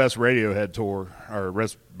saw the best Radiohead tour or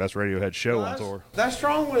best Radiohead show on tour. That's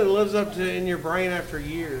strong when it lives up to in your brain after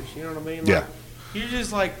years. You know what I mean? Like, yeah. You're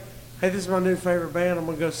just like, hey, this is my new favorite band. I'm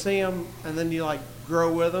gonna go see them, and then you like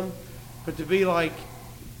grow with them. But to be like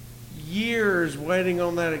years waiting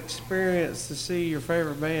on that experience to see your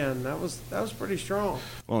favorite band, that was pretty strong.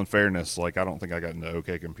 Well, in fairness, like I don't think I got into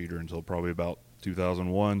OK Computer until probably about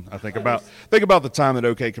 2001. I think about the time that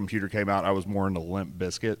OK Computer came out. I was more into Limp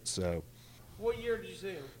Bizkit. So, what year did you see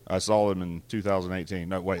him? I saw them in 2018.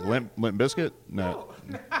 No, wait, Limp Bizkit? No.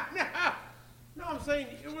 No, I'm saying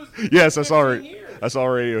it was. Yes, I saw years. I saw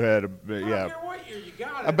Radiohead. Yeah, I don't care what year you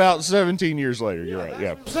got it. About 17 years later. You're right. That's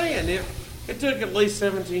Yeah. what I'm saying it took at least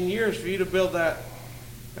 17 years for you to build that.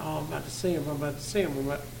 Oh, I'm about to see him.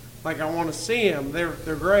 Like I want to see him.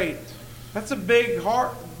 They're great. That's a big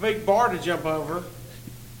bar to jump over,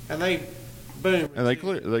 and they, boom. And they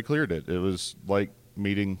cleared it. It was like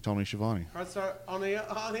meeting Tony Schiavone. Right, so on the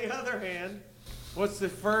other hand, what's the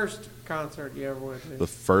first concert you ever went to? The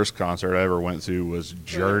first concert I ever went to was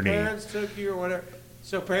Journey. Your parents took you or whatever.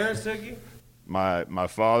 So parents took you? My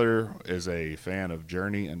father is a fan of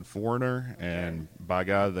Journey and Foreigner, and by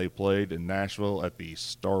God, they played in Nashville at the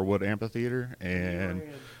Starwood Amphitheater, and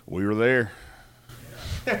we were there.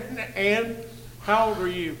 And how old were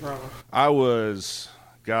you, probably? I was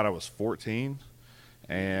 14,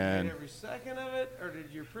 and every second of it, or did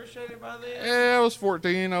you appreciate it by then? yeah, I was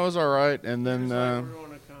 14. I was all right, and then Just like we're going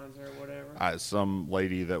to a concert, whatever. some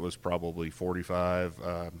lady that was probably 45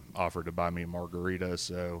 offered to buy me a margarita,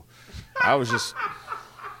 so I was just.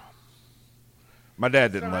 My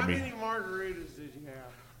dad didn't let How me. many margaritas did you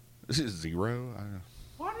have? This is 0.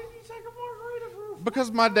 Why did you take a margarita for?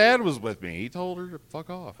 Because my dad was with me. He told her to fuck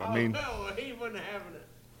off. I mean, no, he wasn't having it.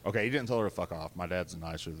 okay, he didn't tell her to fuck off. My dad's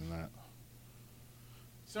nicer than that.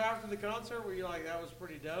 So after the concert, were you like, that was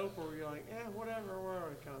pretty dope, or were you like, yeah, whatever, we're at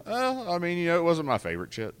a concert? Well, I mean, it wasn't my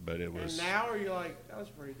favorite shit, but it was. And now, are you like, that was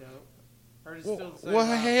pretty dope? Or is it still the same? Well,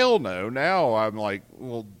 vibe? hell no. Now I'm like,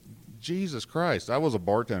 well, Jesus Christ. I was a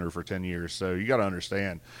bartender for 10 years, so you got to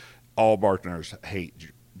understand, all bartenders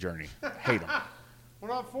hate Journey. Hate them. What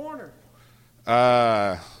about Foreigner?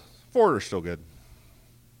 Foreigner's still good.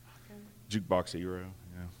 Jukebox Hero,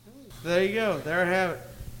 yeah. There you go. There I have it.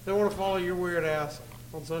 If they want to follow your weird ass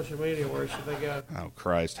on social media, where should they go? Oh,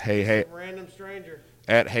 Christ. Hey. Random stranger.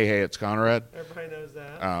 At Hey, it's Conrad. Everybody knows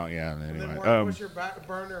that. Oh, yeah, And then anyway. what's your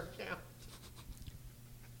burner account?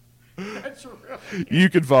 That's real. You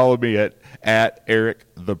can follow me at Eric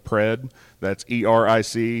the Pred. That's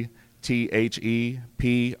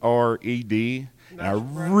EricThepred. And I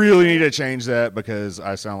really need to change that because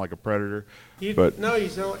I sound like a predator. No, you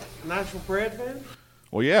sound like a National Bread fan?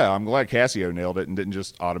 Well, yeah, I'm glad Casio nailed it and didn't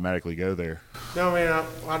just automatically go there. No, man,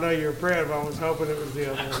 I know you're a Bread, but I was hoping it was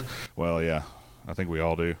the other one. Well, yeah, I think we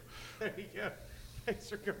all do. There you go. Thanks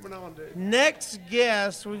for coming on, dude. Next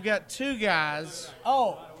guest, we've got two guys.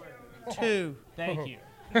 Oh. Two. Thank you.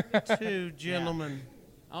 Two gentlemen.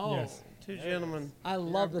 Oh. Yes. Two gentlemen. I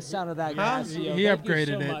love the sound of that, Huh? Cassio. He Thank you upgraded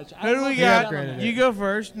so it. much. Who do we got? upgraded You go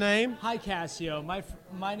first. Name? Hi, Cassio.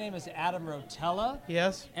 My name is Adam Rotella,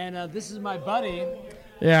 Yes. and this is my buddy.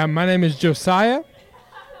 Yeah, my name is Josiah.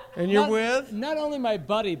 And you're Not- with? Not only my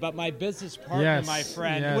buddy, but my business partner, Yes, my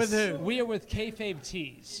friend. yes. With who? We are with Kayfabe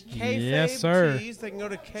Tees. Kayfabe Yes, sir. Tees. They can go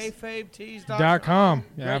to .com.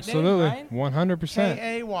 Yeah, Great absolutely. name, right? 100%.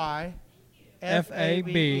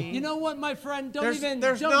 K-A-Y-F-A-B-E. You know what, my friend? Don't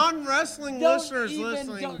There's don't- non-wrestling don't listeners even-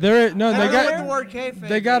 listening. don't- There, no, I they don't know what the got. word kayfabe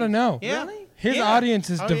They got to means. know. Yeah? Really? His Yeah. audience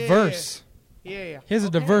is Oh, yeah, yeah, diverse. Yeah. He has a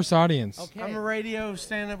diverse audience. Okay. I'm a radio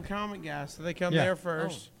stand-up comic guy, so they come Yeah. there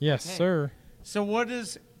first. Yes, Okay. sir. So what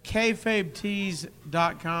does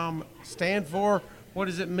kayfabetees.com stand for? What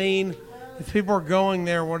does it mean? If people are going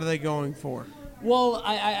there, what are they going for? Well,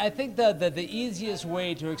 I think the easiest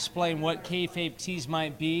way to explain what Kayfabe Tees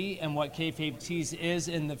might be and what Kayfabe Tees is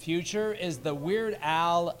in the future is the Weird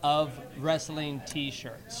Al of wrestling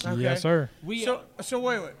T-shirts. Okay. Yes, sir. So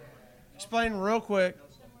wait. Explain real quick.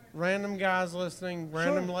 Random guys listening,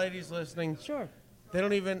 random ladies listening. Sure. They've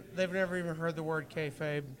never even heard the word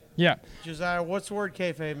kayfabe. Yeah. Josiah, what's the word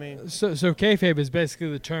kayfabe mean? So kayfabe is basically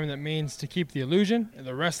the term that means to keep the illusion. And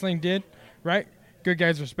the wrestling did, right? Good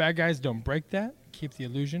guys versus bad guys. Don't break that. Keep the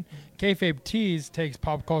illusion. Kayfabe Tees takes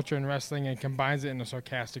pop culture and wrestling and combines it in a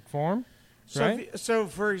sarcastic form. So, Right? so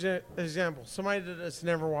for example, somebody that's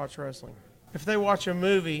never watched wrestling, if they watch a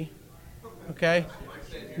movie, okay,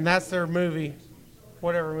 and that's their movie,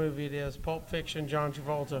 whatever movie it is, Pulp Fiction, John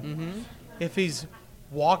Travolta, if he's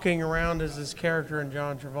walking around as this character in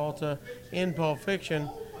John Travolta in Pulp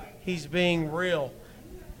Fiction, he's being real.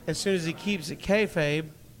 As soon as he keeps it kayfabe,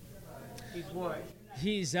 he's what?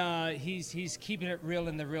 He's keeping it real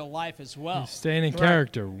in the real life as well. He's staying in Right.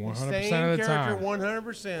 character He's 100% staying of in the character time.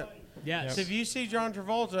 100%. Yes. So if you see John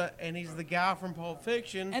Travolta and he's the guy from Pulp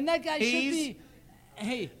Fiction, And that guy should he's- be.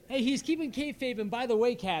 Hey, he's keeping kayfabe, and by the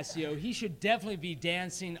way, Cassio, he should definitely be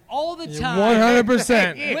dancing all the time.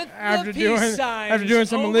 100%. With after the peace doing signs after doing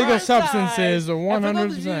some over illegal his side. substances, And for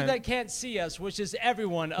those of you 100%. that can't see us, which is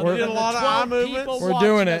everyone, We're- other Did than a the lot of 12 eye movements? people We're watching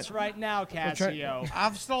doing us it. right now, Cassio.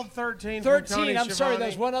 I've stole 13 from Tony 13. I'm sorry, Schiavone.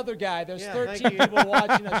 there's one other guy. There's Yeah, 13 thank you. people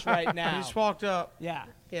watching us right now. He just walked up. Yeah.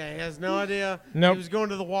 Yeah, he has no idea. Nope. He was going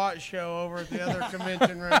to the Watch show over at the other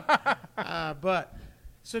convention room.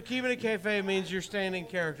 So keeping it kayfabe means you're staying in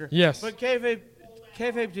character. Yes. But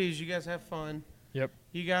kayfabe tees, you guys have fun. Yep.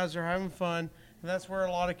 You guys are having fun. And that's where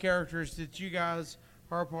a lot of characters that you guys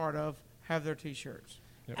are a part of have their T-shirts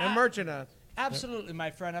and merchandise. Absolutely,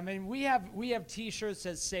 my friend. I mean, we have T-shirts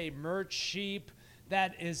that say "Merch Sheep,"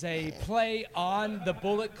 That is a play on the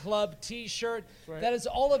Bullet Club T-shirt. That is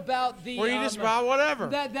all about the. Or you just buy whatever.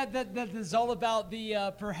 That is all about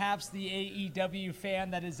the perhaps the AEW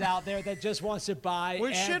fan that is out there that just wants to buy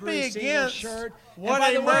Which every should be single against shirt. what And by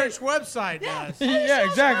a the way, merch website does. Yeah,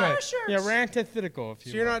 exactly. shirts. Yeah, we're antithetical. If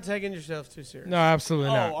you So you're will. not taking yourself too serious. No, absolutely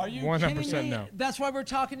not. Oh, are you 100% kidding me? no. That's why we're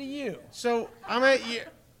talking to you. So I'm at you.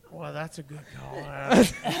 Well, that's a good call.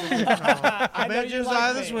 I met you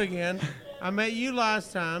Josiah like this me. weekend. I met you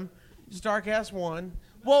last time. Starcast 1.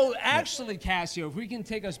 Well, actually, Cassio, if we can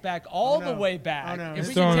take us back all the way back. Oh, no. If He's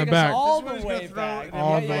we throwing can it take back. us all This the one's way gonna throw back. it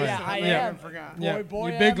all the way. Yeah, I Yeah. am. Forgot. Yeah, Boy,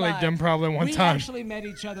 boy, you big am leagued I. him probably one we time. actually met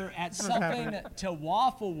each other at something to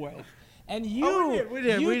waffle with. And you, Oh, we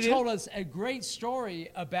did. you told us a great story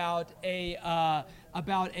about a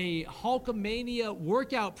Hulkamania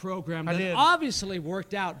workout program that did. obviously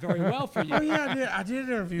worked out very well for you. Oh, yeah, I did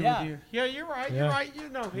interview Yeah. with you. Yeah, you're right. Yeah. You're right. You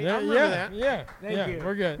know, I Yeah, remember yeah, that. yeah. Thank you.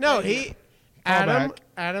 We're good. No, back.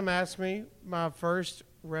 Adam asked me my first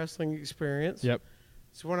wrestling experience. Yep.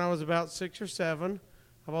 So when I was about 6 or 7,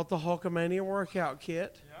 I bought the Hulkamania workout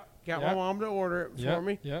kit. Got my Yep. mom to order it for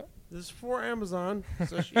me. Yep. This is for Amazon,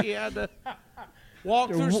 so she had to walk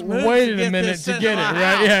through some hoops Waited to a get minute this to sent get it, my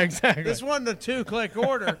right? house. Yeah, exactly. This wasn't a 2-click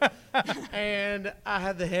order. And I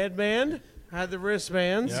had the headband, I had the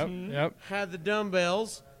wristbands, Yep. had the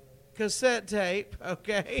dumbbells, cassette tape,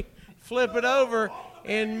 okay? Flip it over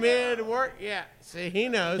in mid-work. Yeah, see, he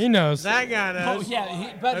knows. He knows. That guy Oh, knows.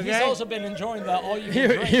 yeah, but he's Okay. also been enjoying the all you He, can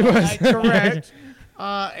drink. he was Correct.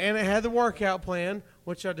 And it had the workout plan,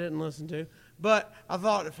 which I didn't listen to. But I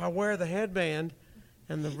thought if I wear the headband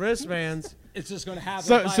and the wristbands It's just going to happen.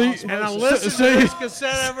 So- by so you- osmosis. and I listen so to you- this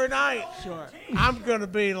cassette every night, Sure. I'm going to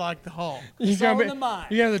be like the Hulk. You So got in the mind.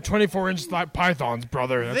 you got the 24-inch like pythons,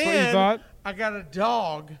 brother. That's what you Then thought. I got a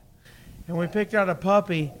dog, and we picked out a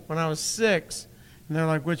puppy when I was 6. And they're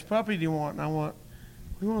like, which puppy do you want? And I want,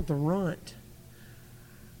 we want the runt.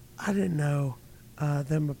 I didn't know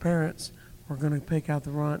that my parents were going to pick out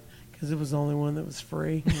the runt because it was the only one that was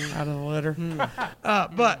free out of the litter.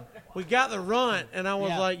 But we got the runt, and I was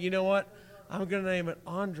Yeah. like, you know what? I'm going to name it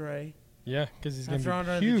Andre Yeah, because he's gonna after be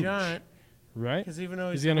Andre huge, the Giant, right? because even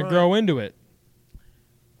though he's He's gonna a runt, grow into it.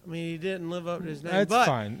 I mean, he didn't live up to his name. That's but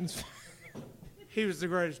fine. It's he was the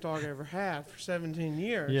greatest dog I ever had for 17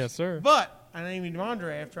 years. Yes, sir. But I named him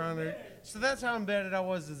Andre after Andre. So that's how embedded I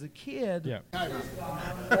was as a kid. Yeah.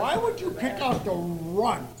 Why would you pick out the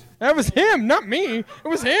runt? That was him, not me. It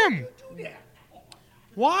was him.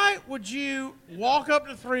 Why would you walk up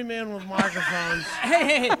to 3 men with microphones?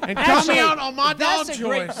 Hey, And call me out on my that's dog a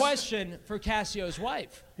great choice. question for Cassio's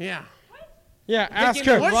wife. Yeah. Yeah, ask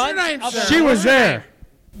Picking her. the What's your runt name, of sir? the- She was there.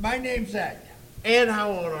 My name's Ed. And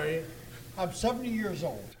how old are you? I'm 70 years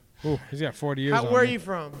old. Ooh, he's got 40 years. Where are on him. you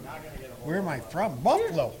from? Where am I from?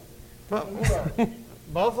 Buffalo.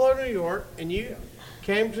 Buffalo, New York. And you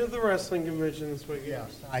came to the wrestling convention this weekend.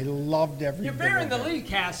 Yes, I loved every You're bit bearing of the it. lead,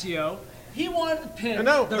 Cassio. He wanted to pick I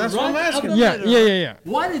know, the that's what runt I'm asking. of the Yeah, litter. yeah.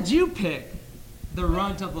 Why did you pick the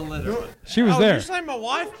runt of the litter? She was Oh, there. you say my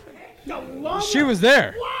wife? She was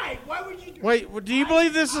there. Why? Why would you do Wait, do you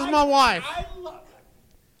believe this is my wife? I love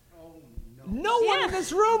No one in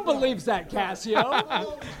this room believes that, Cassio.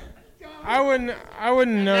 I wouldn't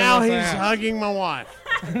know. Now unless I he's asked. hugging my wife.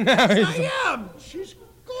 I am. She's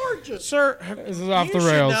gorgeous. Sir, This is off you the should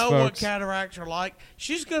rails, know folks. what cataracts are like.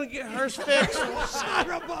 She's going to get hers fixed. Son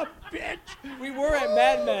of a bitch. We were at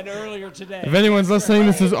Mad Men earlier today. If anyone's listening,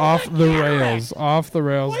 this is off the rails. Why you say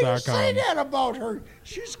Offtherails.com. that about her?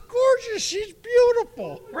 She's gorgeous. She's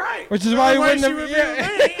beautiful. Right. Which is why you wouldn't have.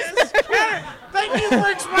 Yeah. Thank you for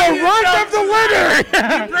explaining The runt of the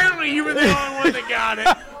litter. Apparently, you were the only one that got it.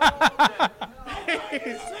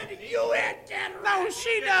 You had that. No,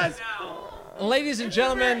 she does. Ladies and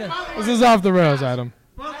gentlemen, This is off the rails, Adam.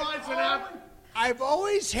 I've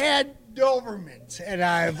always had Dobermans, and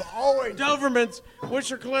I've always Dobermans,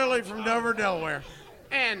 which are clearly from Dover, Delaware.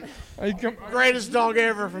 And I come- greatest dog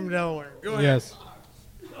ever from Delaware. Go ahead. Yes.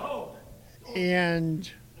 and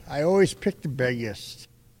I always pick the biggest.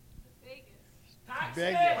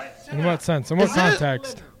 Biggest. In what sense? In what Is it-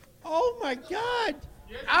 context? Oh my God!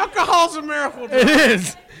 Alcohol's a miracle. It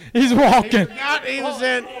is. He's walking. God, he was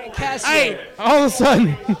in. Cassio, Hey, All of a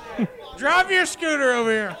sudden. drive your scooter over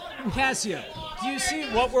here. Cassio, do you see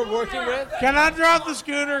what we're working with? Can I drive the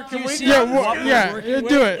scooter? Do Can you we see Yeah, drive what the we're yeah, working yeah, with?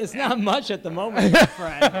 do it. It's not much at the moment, my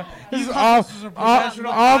friend. He's This off, is a off,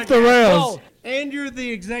 professional off the podcast. rails. Oh, And you're the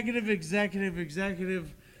executive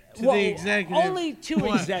To the executive. Only two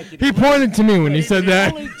What? executives. He pointed to me when he said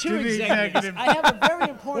that. Only two To the executives. executive. I have a very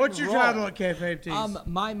important What's your role. title at Kayfabe Tees?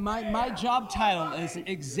 My job title is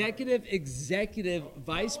executive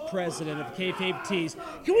vice president of Kayfabe Tees.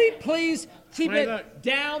 Can we please keep Wait, it look.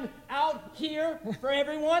 down out here for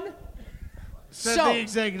everyone? Said So the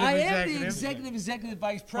executive I am executive. the executive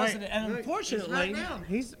vice president, and Look, unfortunately, he's right down.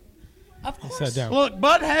 He's of Sat course, down. look.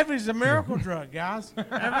 Bud Heavy's a miracle drug, guys. Every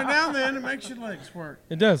now and then it makes your legs work.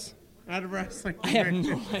 It does. At a wrestling I have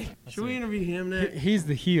convention. no idea. Should we interview him next? He's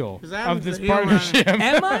the heel 'Cause of Adam's this the heel right partnership.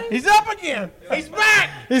 Am I? He's up again. He's back.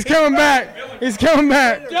 He's coming back. He's coming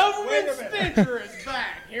back. Doberman Spinter is back.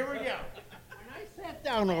 Here we go. Sat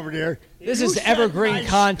down over there. This You is said evergreen my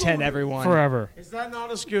content, scooter. everyone. Forever. Is that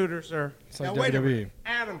not a scooter, sir? It's like Now, wait a WWE.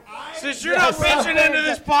 Adam, since you're not pitching into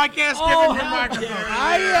this podcast, give him your microphone.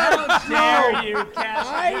 I have Dare you, Cash?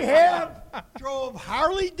 I have drove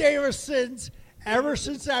Harley Davidsons ever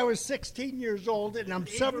since I was 16 years old, and I'm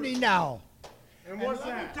 70 now. And what's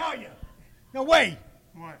Let me that? tell you. Now wait,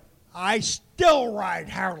 What? I still ride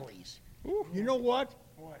Harleys. You know what?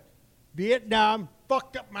 What? Vietnam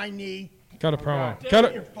fucked up my knee. Cut a promo. You're Cut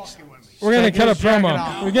it. fucking with me. We're gonna Take cut a his jacket promo.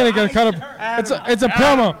 off. We're gonna cut a. It's a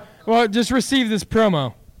promo. Well, just receive this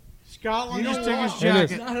promo. Scotland just took his It is.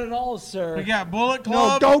 jacket. Not at all, sir. We got Bullet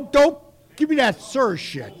No, Club. don't give me that sir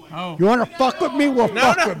shit. Oh. You want to fuck with me? Well, No,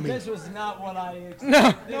 fuck no. with me. This was not what I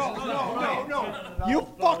expected. No. You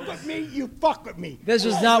fuck with me. You fuck with me. This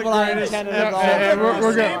was not what I intended at all. Hey,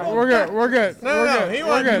 we're good. We're good. We're good. No, We're no, good. he We're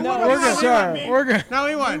wasn't. good. No, We're good. sir. We're good. No,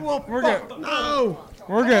 he wasn't. We're good. No.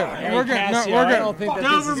 We're good. We're good. No, Cassio, we're I don't good. think that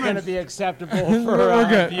this is Doberman. going to be acceptable for We're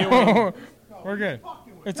good. viewing. We're good.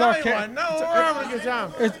 It's No, all he wasn't. No, we're having a good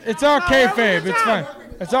time. It's all No, we're having a kayfabe. good It's time. fine.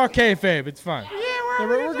 It's all kayfabe. It's fine. Yeah, we're having a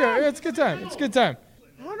We're good good. time. It's good time. It's good time.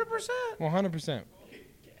 100%. 100%.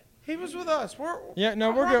 He was with us. Yeah.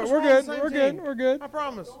 No, I we're good. promise We're on the good. same We're good. team. We're good. I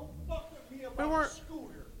promise. We weren't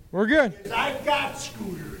We're good. I've got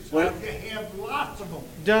scooters. I have lots of them.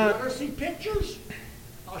 Done. You want to see pictures?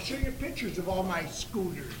 I'll show you pictures of all my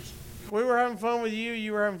scooters. We were having fun with you.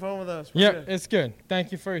 You were having fun with us. We're Yep. good. It's good.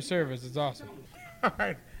 Thank you for your service. It's awesome. All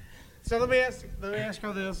right. So let me ask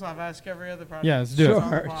you this. I've asked every other project. Yeah, let's do it.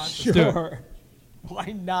 Sure, Let's do it. sure. Why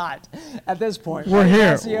not? At this point, We're right,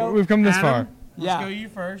 here. Cassio? We've come this Adam, far. let's Yeah. go you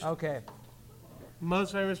first. Okay.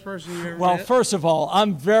 Most famous person you ever Well, met? first of all,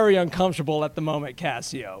 I'm very uncomfortable at the moment,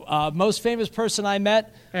 Cassio. Most famous person I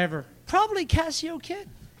met, Ever. probably Cassio Kid.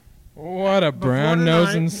 What a brown tonight,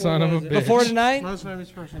 nosing what son of a was it? bitch. Before tonight, Most famous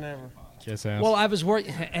person ever. Kiss ass. well, I was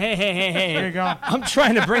working. Hey, There you go. I'm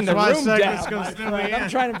trying to bring the My room segment's down. gonna my still be friend. in. I'm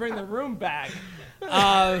trying to bring the room back.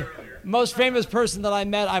 Most famous person that I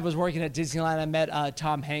met, I was working at Disneyland. I met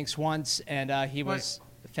Tom Hanks once, and he was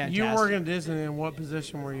fantastic. You were working at Disney. In what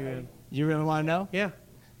position were you in? You really want to know? Yeah.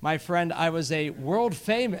 My friend, I was a world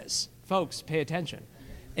famous, folks, pay attention,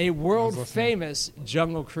 a world famous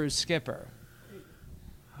Jungle Cruise skipper.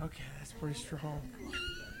 Okay, that's pretty strong.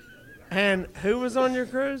 And who was on your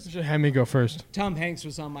cruise? Have me go first. Tom Hanks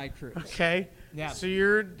was on my cruise. Okay. Yeah. So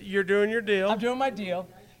you're doing your deal. I'm doing my deal.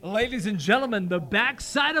 Ladies and gentlemen, the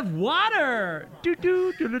backside of water. He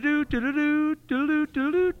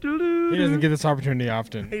doesn't get this opportunity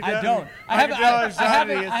often. I don't. I can tell how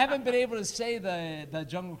excited he is. I haven't been able to say the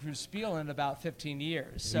Jungle Cruise spiel in about 15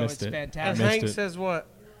 years, so Missed it's it. And fantastic. Missed Hank it. says what?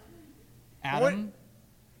 Adam,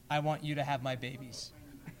 I want you to have my babies.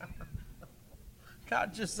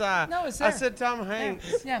 God, just No, it's I there. said Tom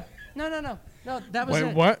Hanks. Yeah. No. That was Wait,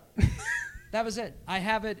 it. what? That was it. I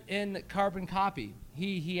have it in carbon copy.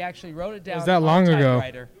 He actually wrote it down. Was that on long a ago?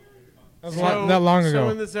 typewriter. That long So ago.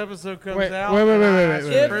 when this episode comes Wait, out, wait, and I wait, ask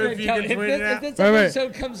wait, for wait. proof, you can tweet it out. If this Wait, wait.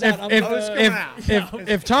 episode comes out, I'm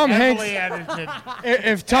If Tom Hanks, Heavily edited.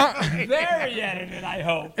 if Tom, very edited, I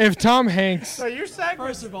hope. if Tom Hanks, So your segment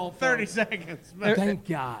First of all, 30 folks, seconds. But thank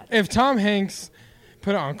God. if Tom Hanks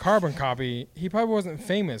put it on carbon copy, he probably wasn't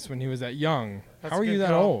famous when he was that young. That's How are a you good that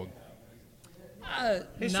call. old?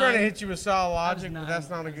 he's Nine. trying to hit you with solid logic, nine. but that's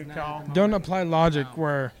not a good call. Don't apply logic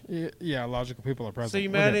where, yeah, logical people are present. So you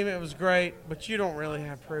We're met good. him, it was great, but you don't really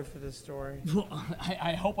have proof of this story. Well,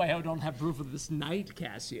 I hope I don't have proof of this night,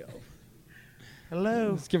 Cassio. Hello.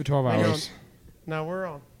 Let's give it 12 Hang on. hours. No, we're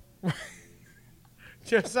on.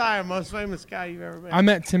 Josiah, most famous guy you've ever met. I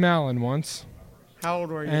met Tim Allen once, How old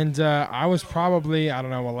were you? and I was probably, I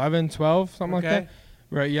don't know, 11, 12, something like Okay. that.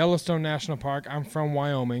 We're at Yellowstone National Park. I'm from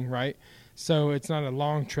Wyoming, right? So it's not a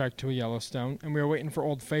long trek to Yellowstone. And we were waiting for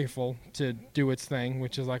Old Faithful to do its thing,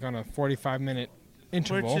 which is like on a 45-minute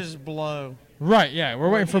interval. Which is blow. Right, yeah. We're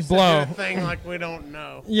waiting for Used to do blow. a thing like we don't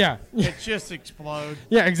know. Yeah. It just explode.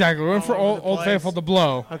 Yeah, exactly. We're waiting for all over the Old place. Faithful to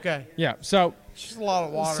blow. Okay. Yeah, so. Just a lot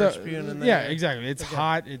of water spewing in there. Yeah, exactly. It's Okay.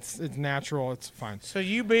 hot. It's natural. It's fine. So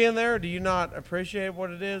you being there, do you not appreciate what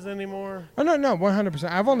it is anymore? Oh, no, 100%.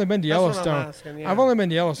 I've only been to That's what I'm Yellowstone. asking, yeah. I've only been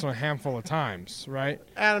to Yellowstone a handful of times, right?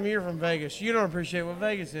 Adam, you're from Vegas. You don't appreciate what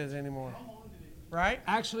Vegas is anymore, right?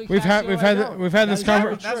 Actually, We've had this That's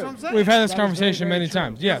what I'm saying. we've had this conversation many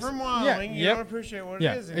times. You're Yes. from Wyoming. You Yep. don't appreciate what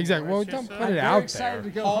Yeah, it is anymore. exactly. Well, It's don't just put a- it I'm out very excited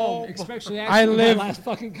there. to go home, especially I after live- my last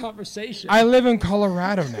fucking conversation. I live in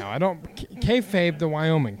Colorado now. I don't kayfabe the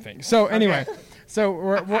Wyoming thing. So anyway, so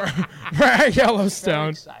we're at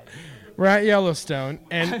Yellowstone. We're at Yellowstone,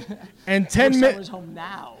 and 10 Wish I was minutes. home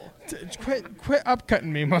now. Quit upcutting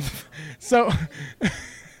me, motherfucker.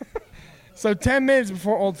 So 10 minutes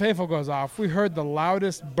before Old Faithful goes off, we heard the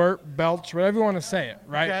loudest burp, belch, whatever you want to say it,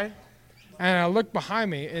 right? Okay. And I look behind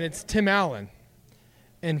me, and it's Tim Allen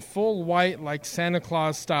in full white, like Santa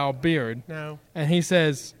Claus style beard. No. And he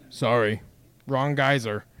says, "Sorry, wrong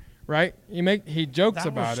geyser," right? He jokes That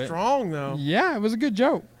about was it. strong, though. Yeah, it was a good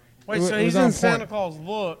joke. Wait, It so was he's on in point. Santa Claus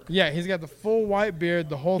look. Yeah, he's got the full white beard,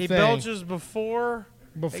 the whole He thing. belches before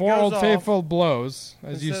it goes Old off Faithful blows,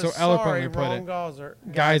 as and you says, so eloquently "Sorry, put wrong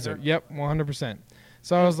it. geyser." Yep, 100%.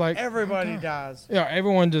 So I was like, Everybody oh, God. dies. Yeah,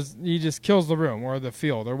 everyone he just kills the room or the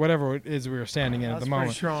field or whatever it is we were standing in at That's the pretty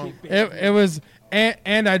moment. strong. It was,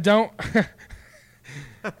 and I don't,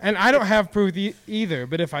 and I don't have proof either.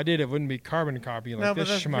 But if I did, it wouldn't be carbon copy like No, but this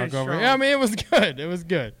that's schmuck pretty over. strong. Yeah, I mean, it was good. It was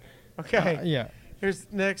good. Okay. Yeah. Here's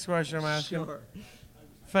the next question I'm asking. Sure.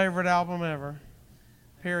 Favorite album ever?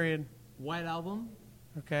 Period. White Album,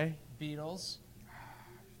 Okay. Beatles.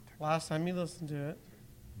 Last time you listened to it.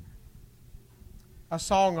 A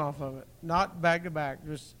song off of it. Not back to back.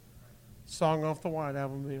 Just song off the White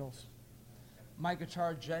Album, Beatles. My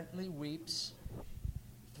Guitar Gently Weeps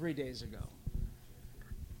 3 days ago.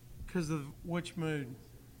 Because of which mood?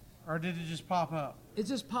 Or did it just pop up? It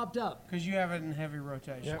just popped up. Because you have it in heavy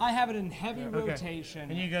rotation. I have it in heavy Okay. rotation.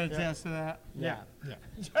 And you go attest to that? Yeah. Yeah.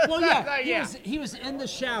 Well, yeah, Yeah. He was in the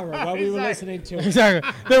shower while we were Exactly. listening to it.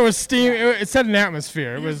 Exactly. There was steam. It set an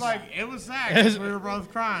atmosphere. It It was was. like, it was sad. it was- 'cause we were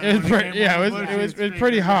both crying. It was when he pretty. came Yeah, on it the was. Bluetooth It was speaker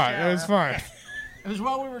pretty in the hot. It was shower. fine. It was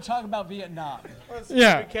while we were talking about Vietnam.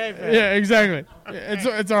 Yeah. Okay, Yeah. Exactly.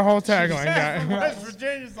 It's our whole tagline, From guy. West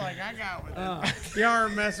Virginia's like, I got with it. Y'all are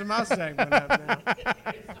messing my segment up now.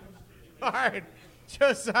 All right,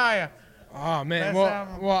 Josiah. Oh man, Best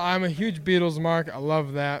album. well, I'm a huge Beatles mark. I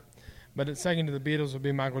love that, but second to the Beatles would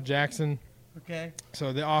be Michael Jackson. Okay.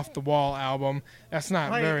 So the Off the Wall album. That's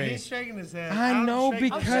not Wait, very. he's shaking his head. I I'm know, shaking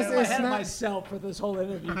because my head. it's ahead of not- myself for this whole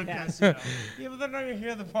interview. Okay. Cassie. Yeah, but they're not gonna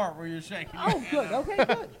hear the part where you're shaking. your Oh, head. good. Okay,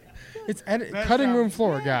 good. It's Best cutting room album.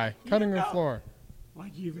 floor, guy. Cutting room floor.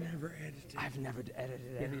 Like you've never edited. I've never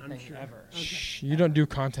edited anything ever. Shh, you don't do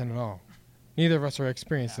content at all. Neither of us are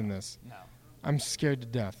experienced in this. No. I'm scared to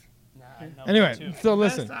death. No, no, Anyway, me too. so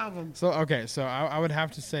Best listen. album. So okay, so I would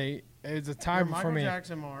have to say it's a tie Michael for me.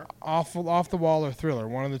 Jackson mark. Off the Wall or Thriller,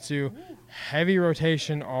 one of the two. Heavy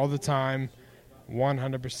rotation all the time,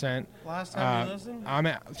 100%. Last time you listened? I'm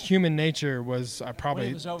at Human Nature was probably When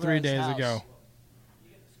he was over 3 at his days house. ago.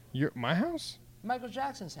 My house? Michael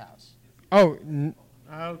Jackson's house. Oh,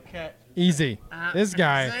 Okay. easy. This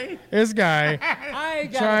guy, See? I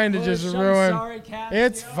ain't got trying a to push. just I'm ruin. sorry, Cassie.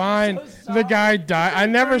 It's I'm fine. so The guy sorry. died. I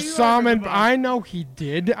never you saw him. under In, the bus? I know he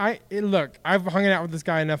did. Look. I've hung out with this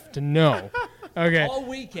guy enough to know. Okay, All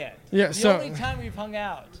weekend. Yeah, The so- only time we've hung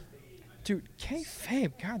out. dude.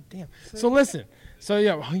 Kayfabe. God damn. So listen. So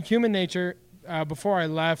yeah, Human Nature. Before I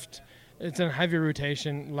left, it's in heavy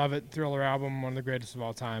rotation. Love it. Thriller album, one of the greatest of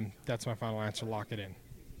all time. That's my final answer. Lock it in.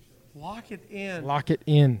 Lock it in. Lock it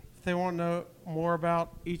in. If they want to know more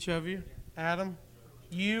about each of you, Adam,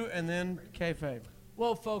 you, and then Kayfabe.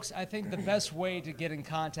 Well, folks, I think the best way to get in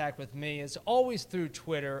contact with me is always through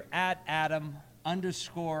Twitter at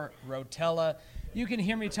Adam_Rotella. You can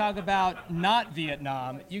hear me talk about not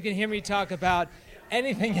Vietnam. You can hear me talk about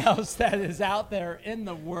anything else that is out there in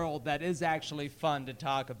the world that is actually fun to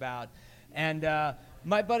talk about. And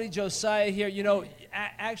my buddy Josiah here,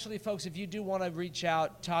 actually, folks, if you do want to reach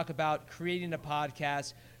out, talk about creating a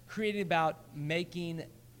podcast, creating about making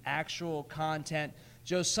actual content,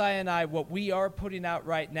 Josiah and I, what we are putting out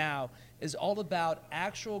right now is all about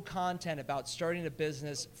actual content about starting a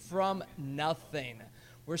business from nothing.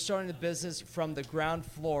 We're starting a business from the ground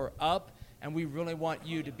floor up, and we really want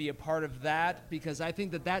you to be a part of that because I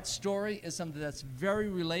think that story is something that's very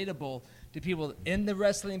relatable to people in the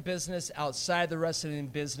wrestling business, outside the wrestling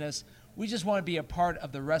business. We just want to be a part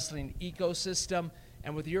of the wrestling ecosystem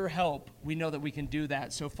And with your help, we know that we can do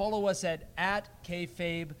that. So follow us at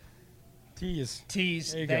kayfabe Tees.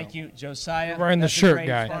 Thank you, Josiah. Wearing the That's a shirt, great-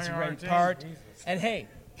 guy. That's a great part. And hey,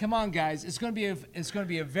 come on, guys. It's going to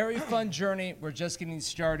be a very fun journey. We're just getting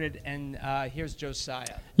started. And here's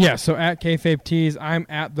Josiah. Yeah, so at Kayfabe Tees, I'm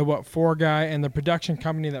at the What For guy, and the production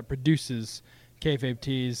company that produces Kayfabe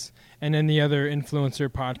Tees, and any other influencer,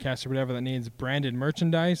 podcast, or whatever that needs branded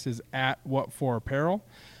merchandise is at What For Apparel.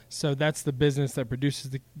 So that's the business that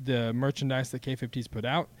produces the merchandise that Kayfabe Tees put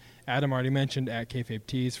out. Adam already mentioned at Kayfabe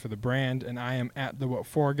Tees for the brand, and I am at the What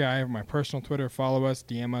For guy. My personal Twitter, follow us,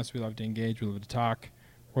 DM us. We love to engage. We love to talk.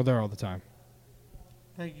 We're there all the time.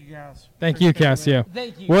 Thank you, guys. Thank you, Cassio.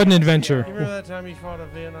 Thank you, What an Cassio. adventure. You remember that time you fought a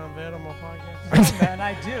Vietnam vet on my podcast? Oh, man,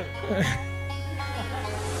 I do.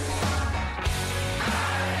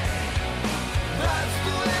 That's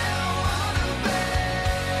the way I wanna be.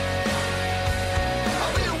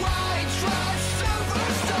 I'll be a white trash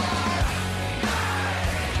superstar.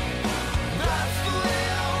 That's the way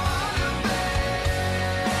I wanna be.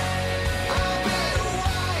 I'll be a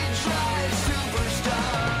white trash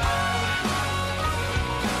superstar.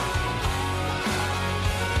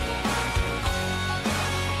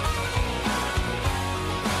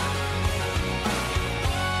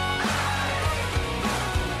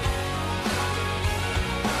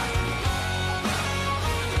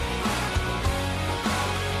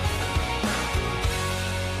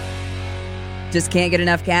 Just can't get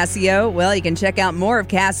enough Casio? Well, you can check out more of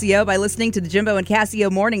Casio by listening to the Jimbo and Casio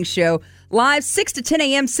Morning Show live 6 to 10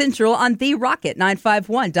 a.m. Central on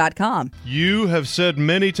TheRocket951.com. You have said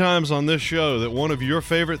many times on this show that one of your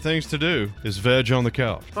favorite things to do is veg on the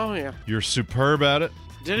couch. Oh, yeah. You're superb at it.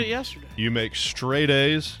 Did it yesterday. You make straight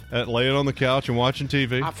A's at laying on the couch and watching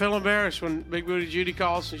TV. I feel embarrassed when Big Booty Judy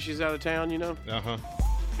calls and she's out of town, you know? Uh-huh.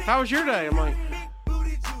 How was your day? I'm like,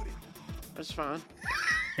 that's fine.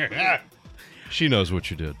 She knows what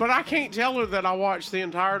you did. But I can't tell her that I watched the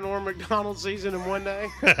entire Norm Macdonald season in one day.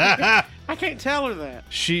 I can't tell her that.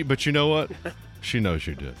 But you know what? She knows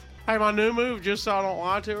you did. Hey, my new move, just so I don't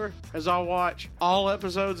lie to her, is I'll watch all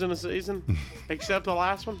episodes in a season, except the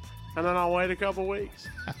last one, and then I'll wait a couple weeks.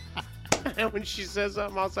 And when she says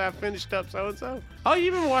something, I'll say I finished up so-and-so. Oh,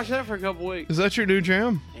 you've been watching that for a couple weeks. Is that your new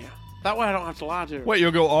jam? Yeah. That way I don't have to lie to her. Wait, you'll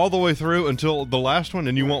go all the way through until the last one,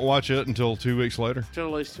 and you won't watch it until 2 weeks later? Till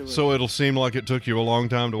at least 2 weeks. So it'll seem like it took you a long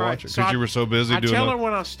time to watch it So because you were so busy doing I tell it. her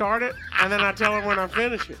when I start it, and then I tell her when I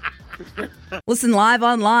finish it. Listen live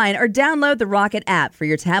online or download the Rocket app for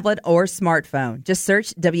your tablet or smartphone. Just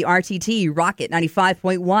search WRTT Rocket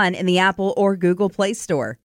 95.1 in the Apple or Google Play Store.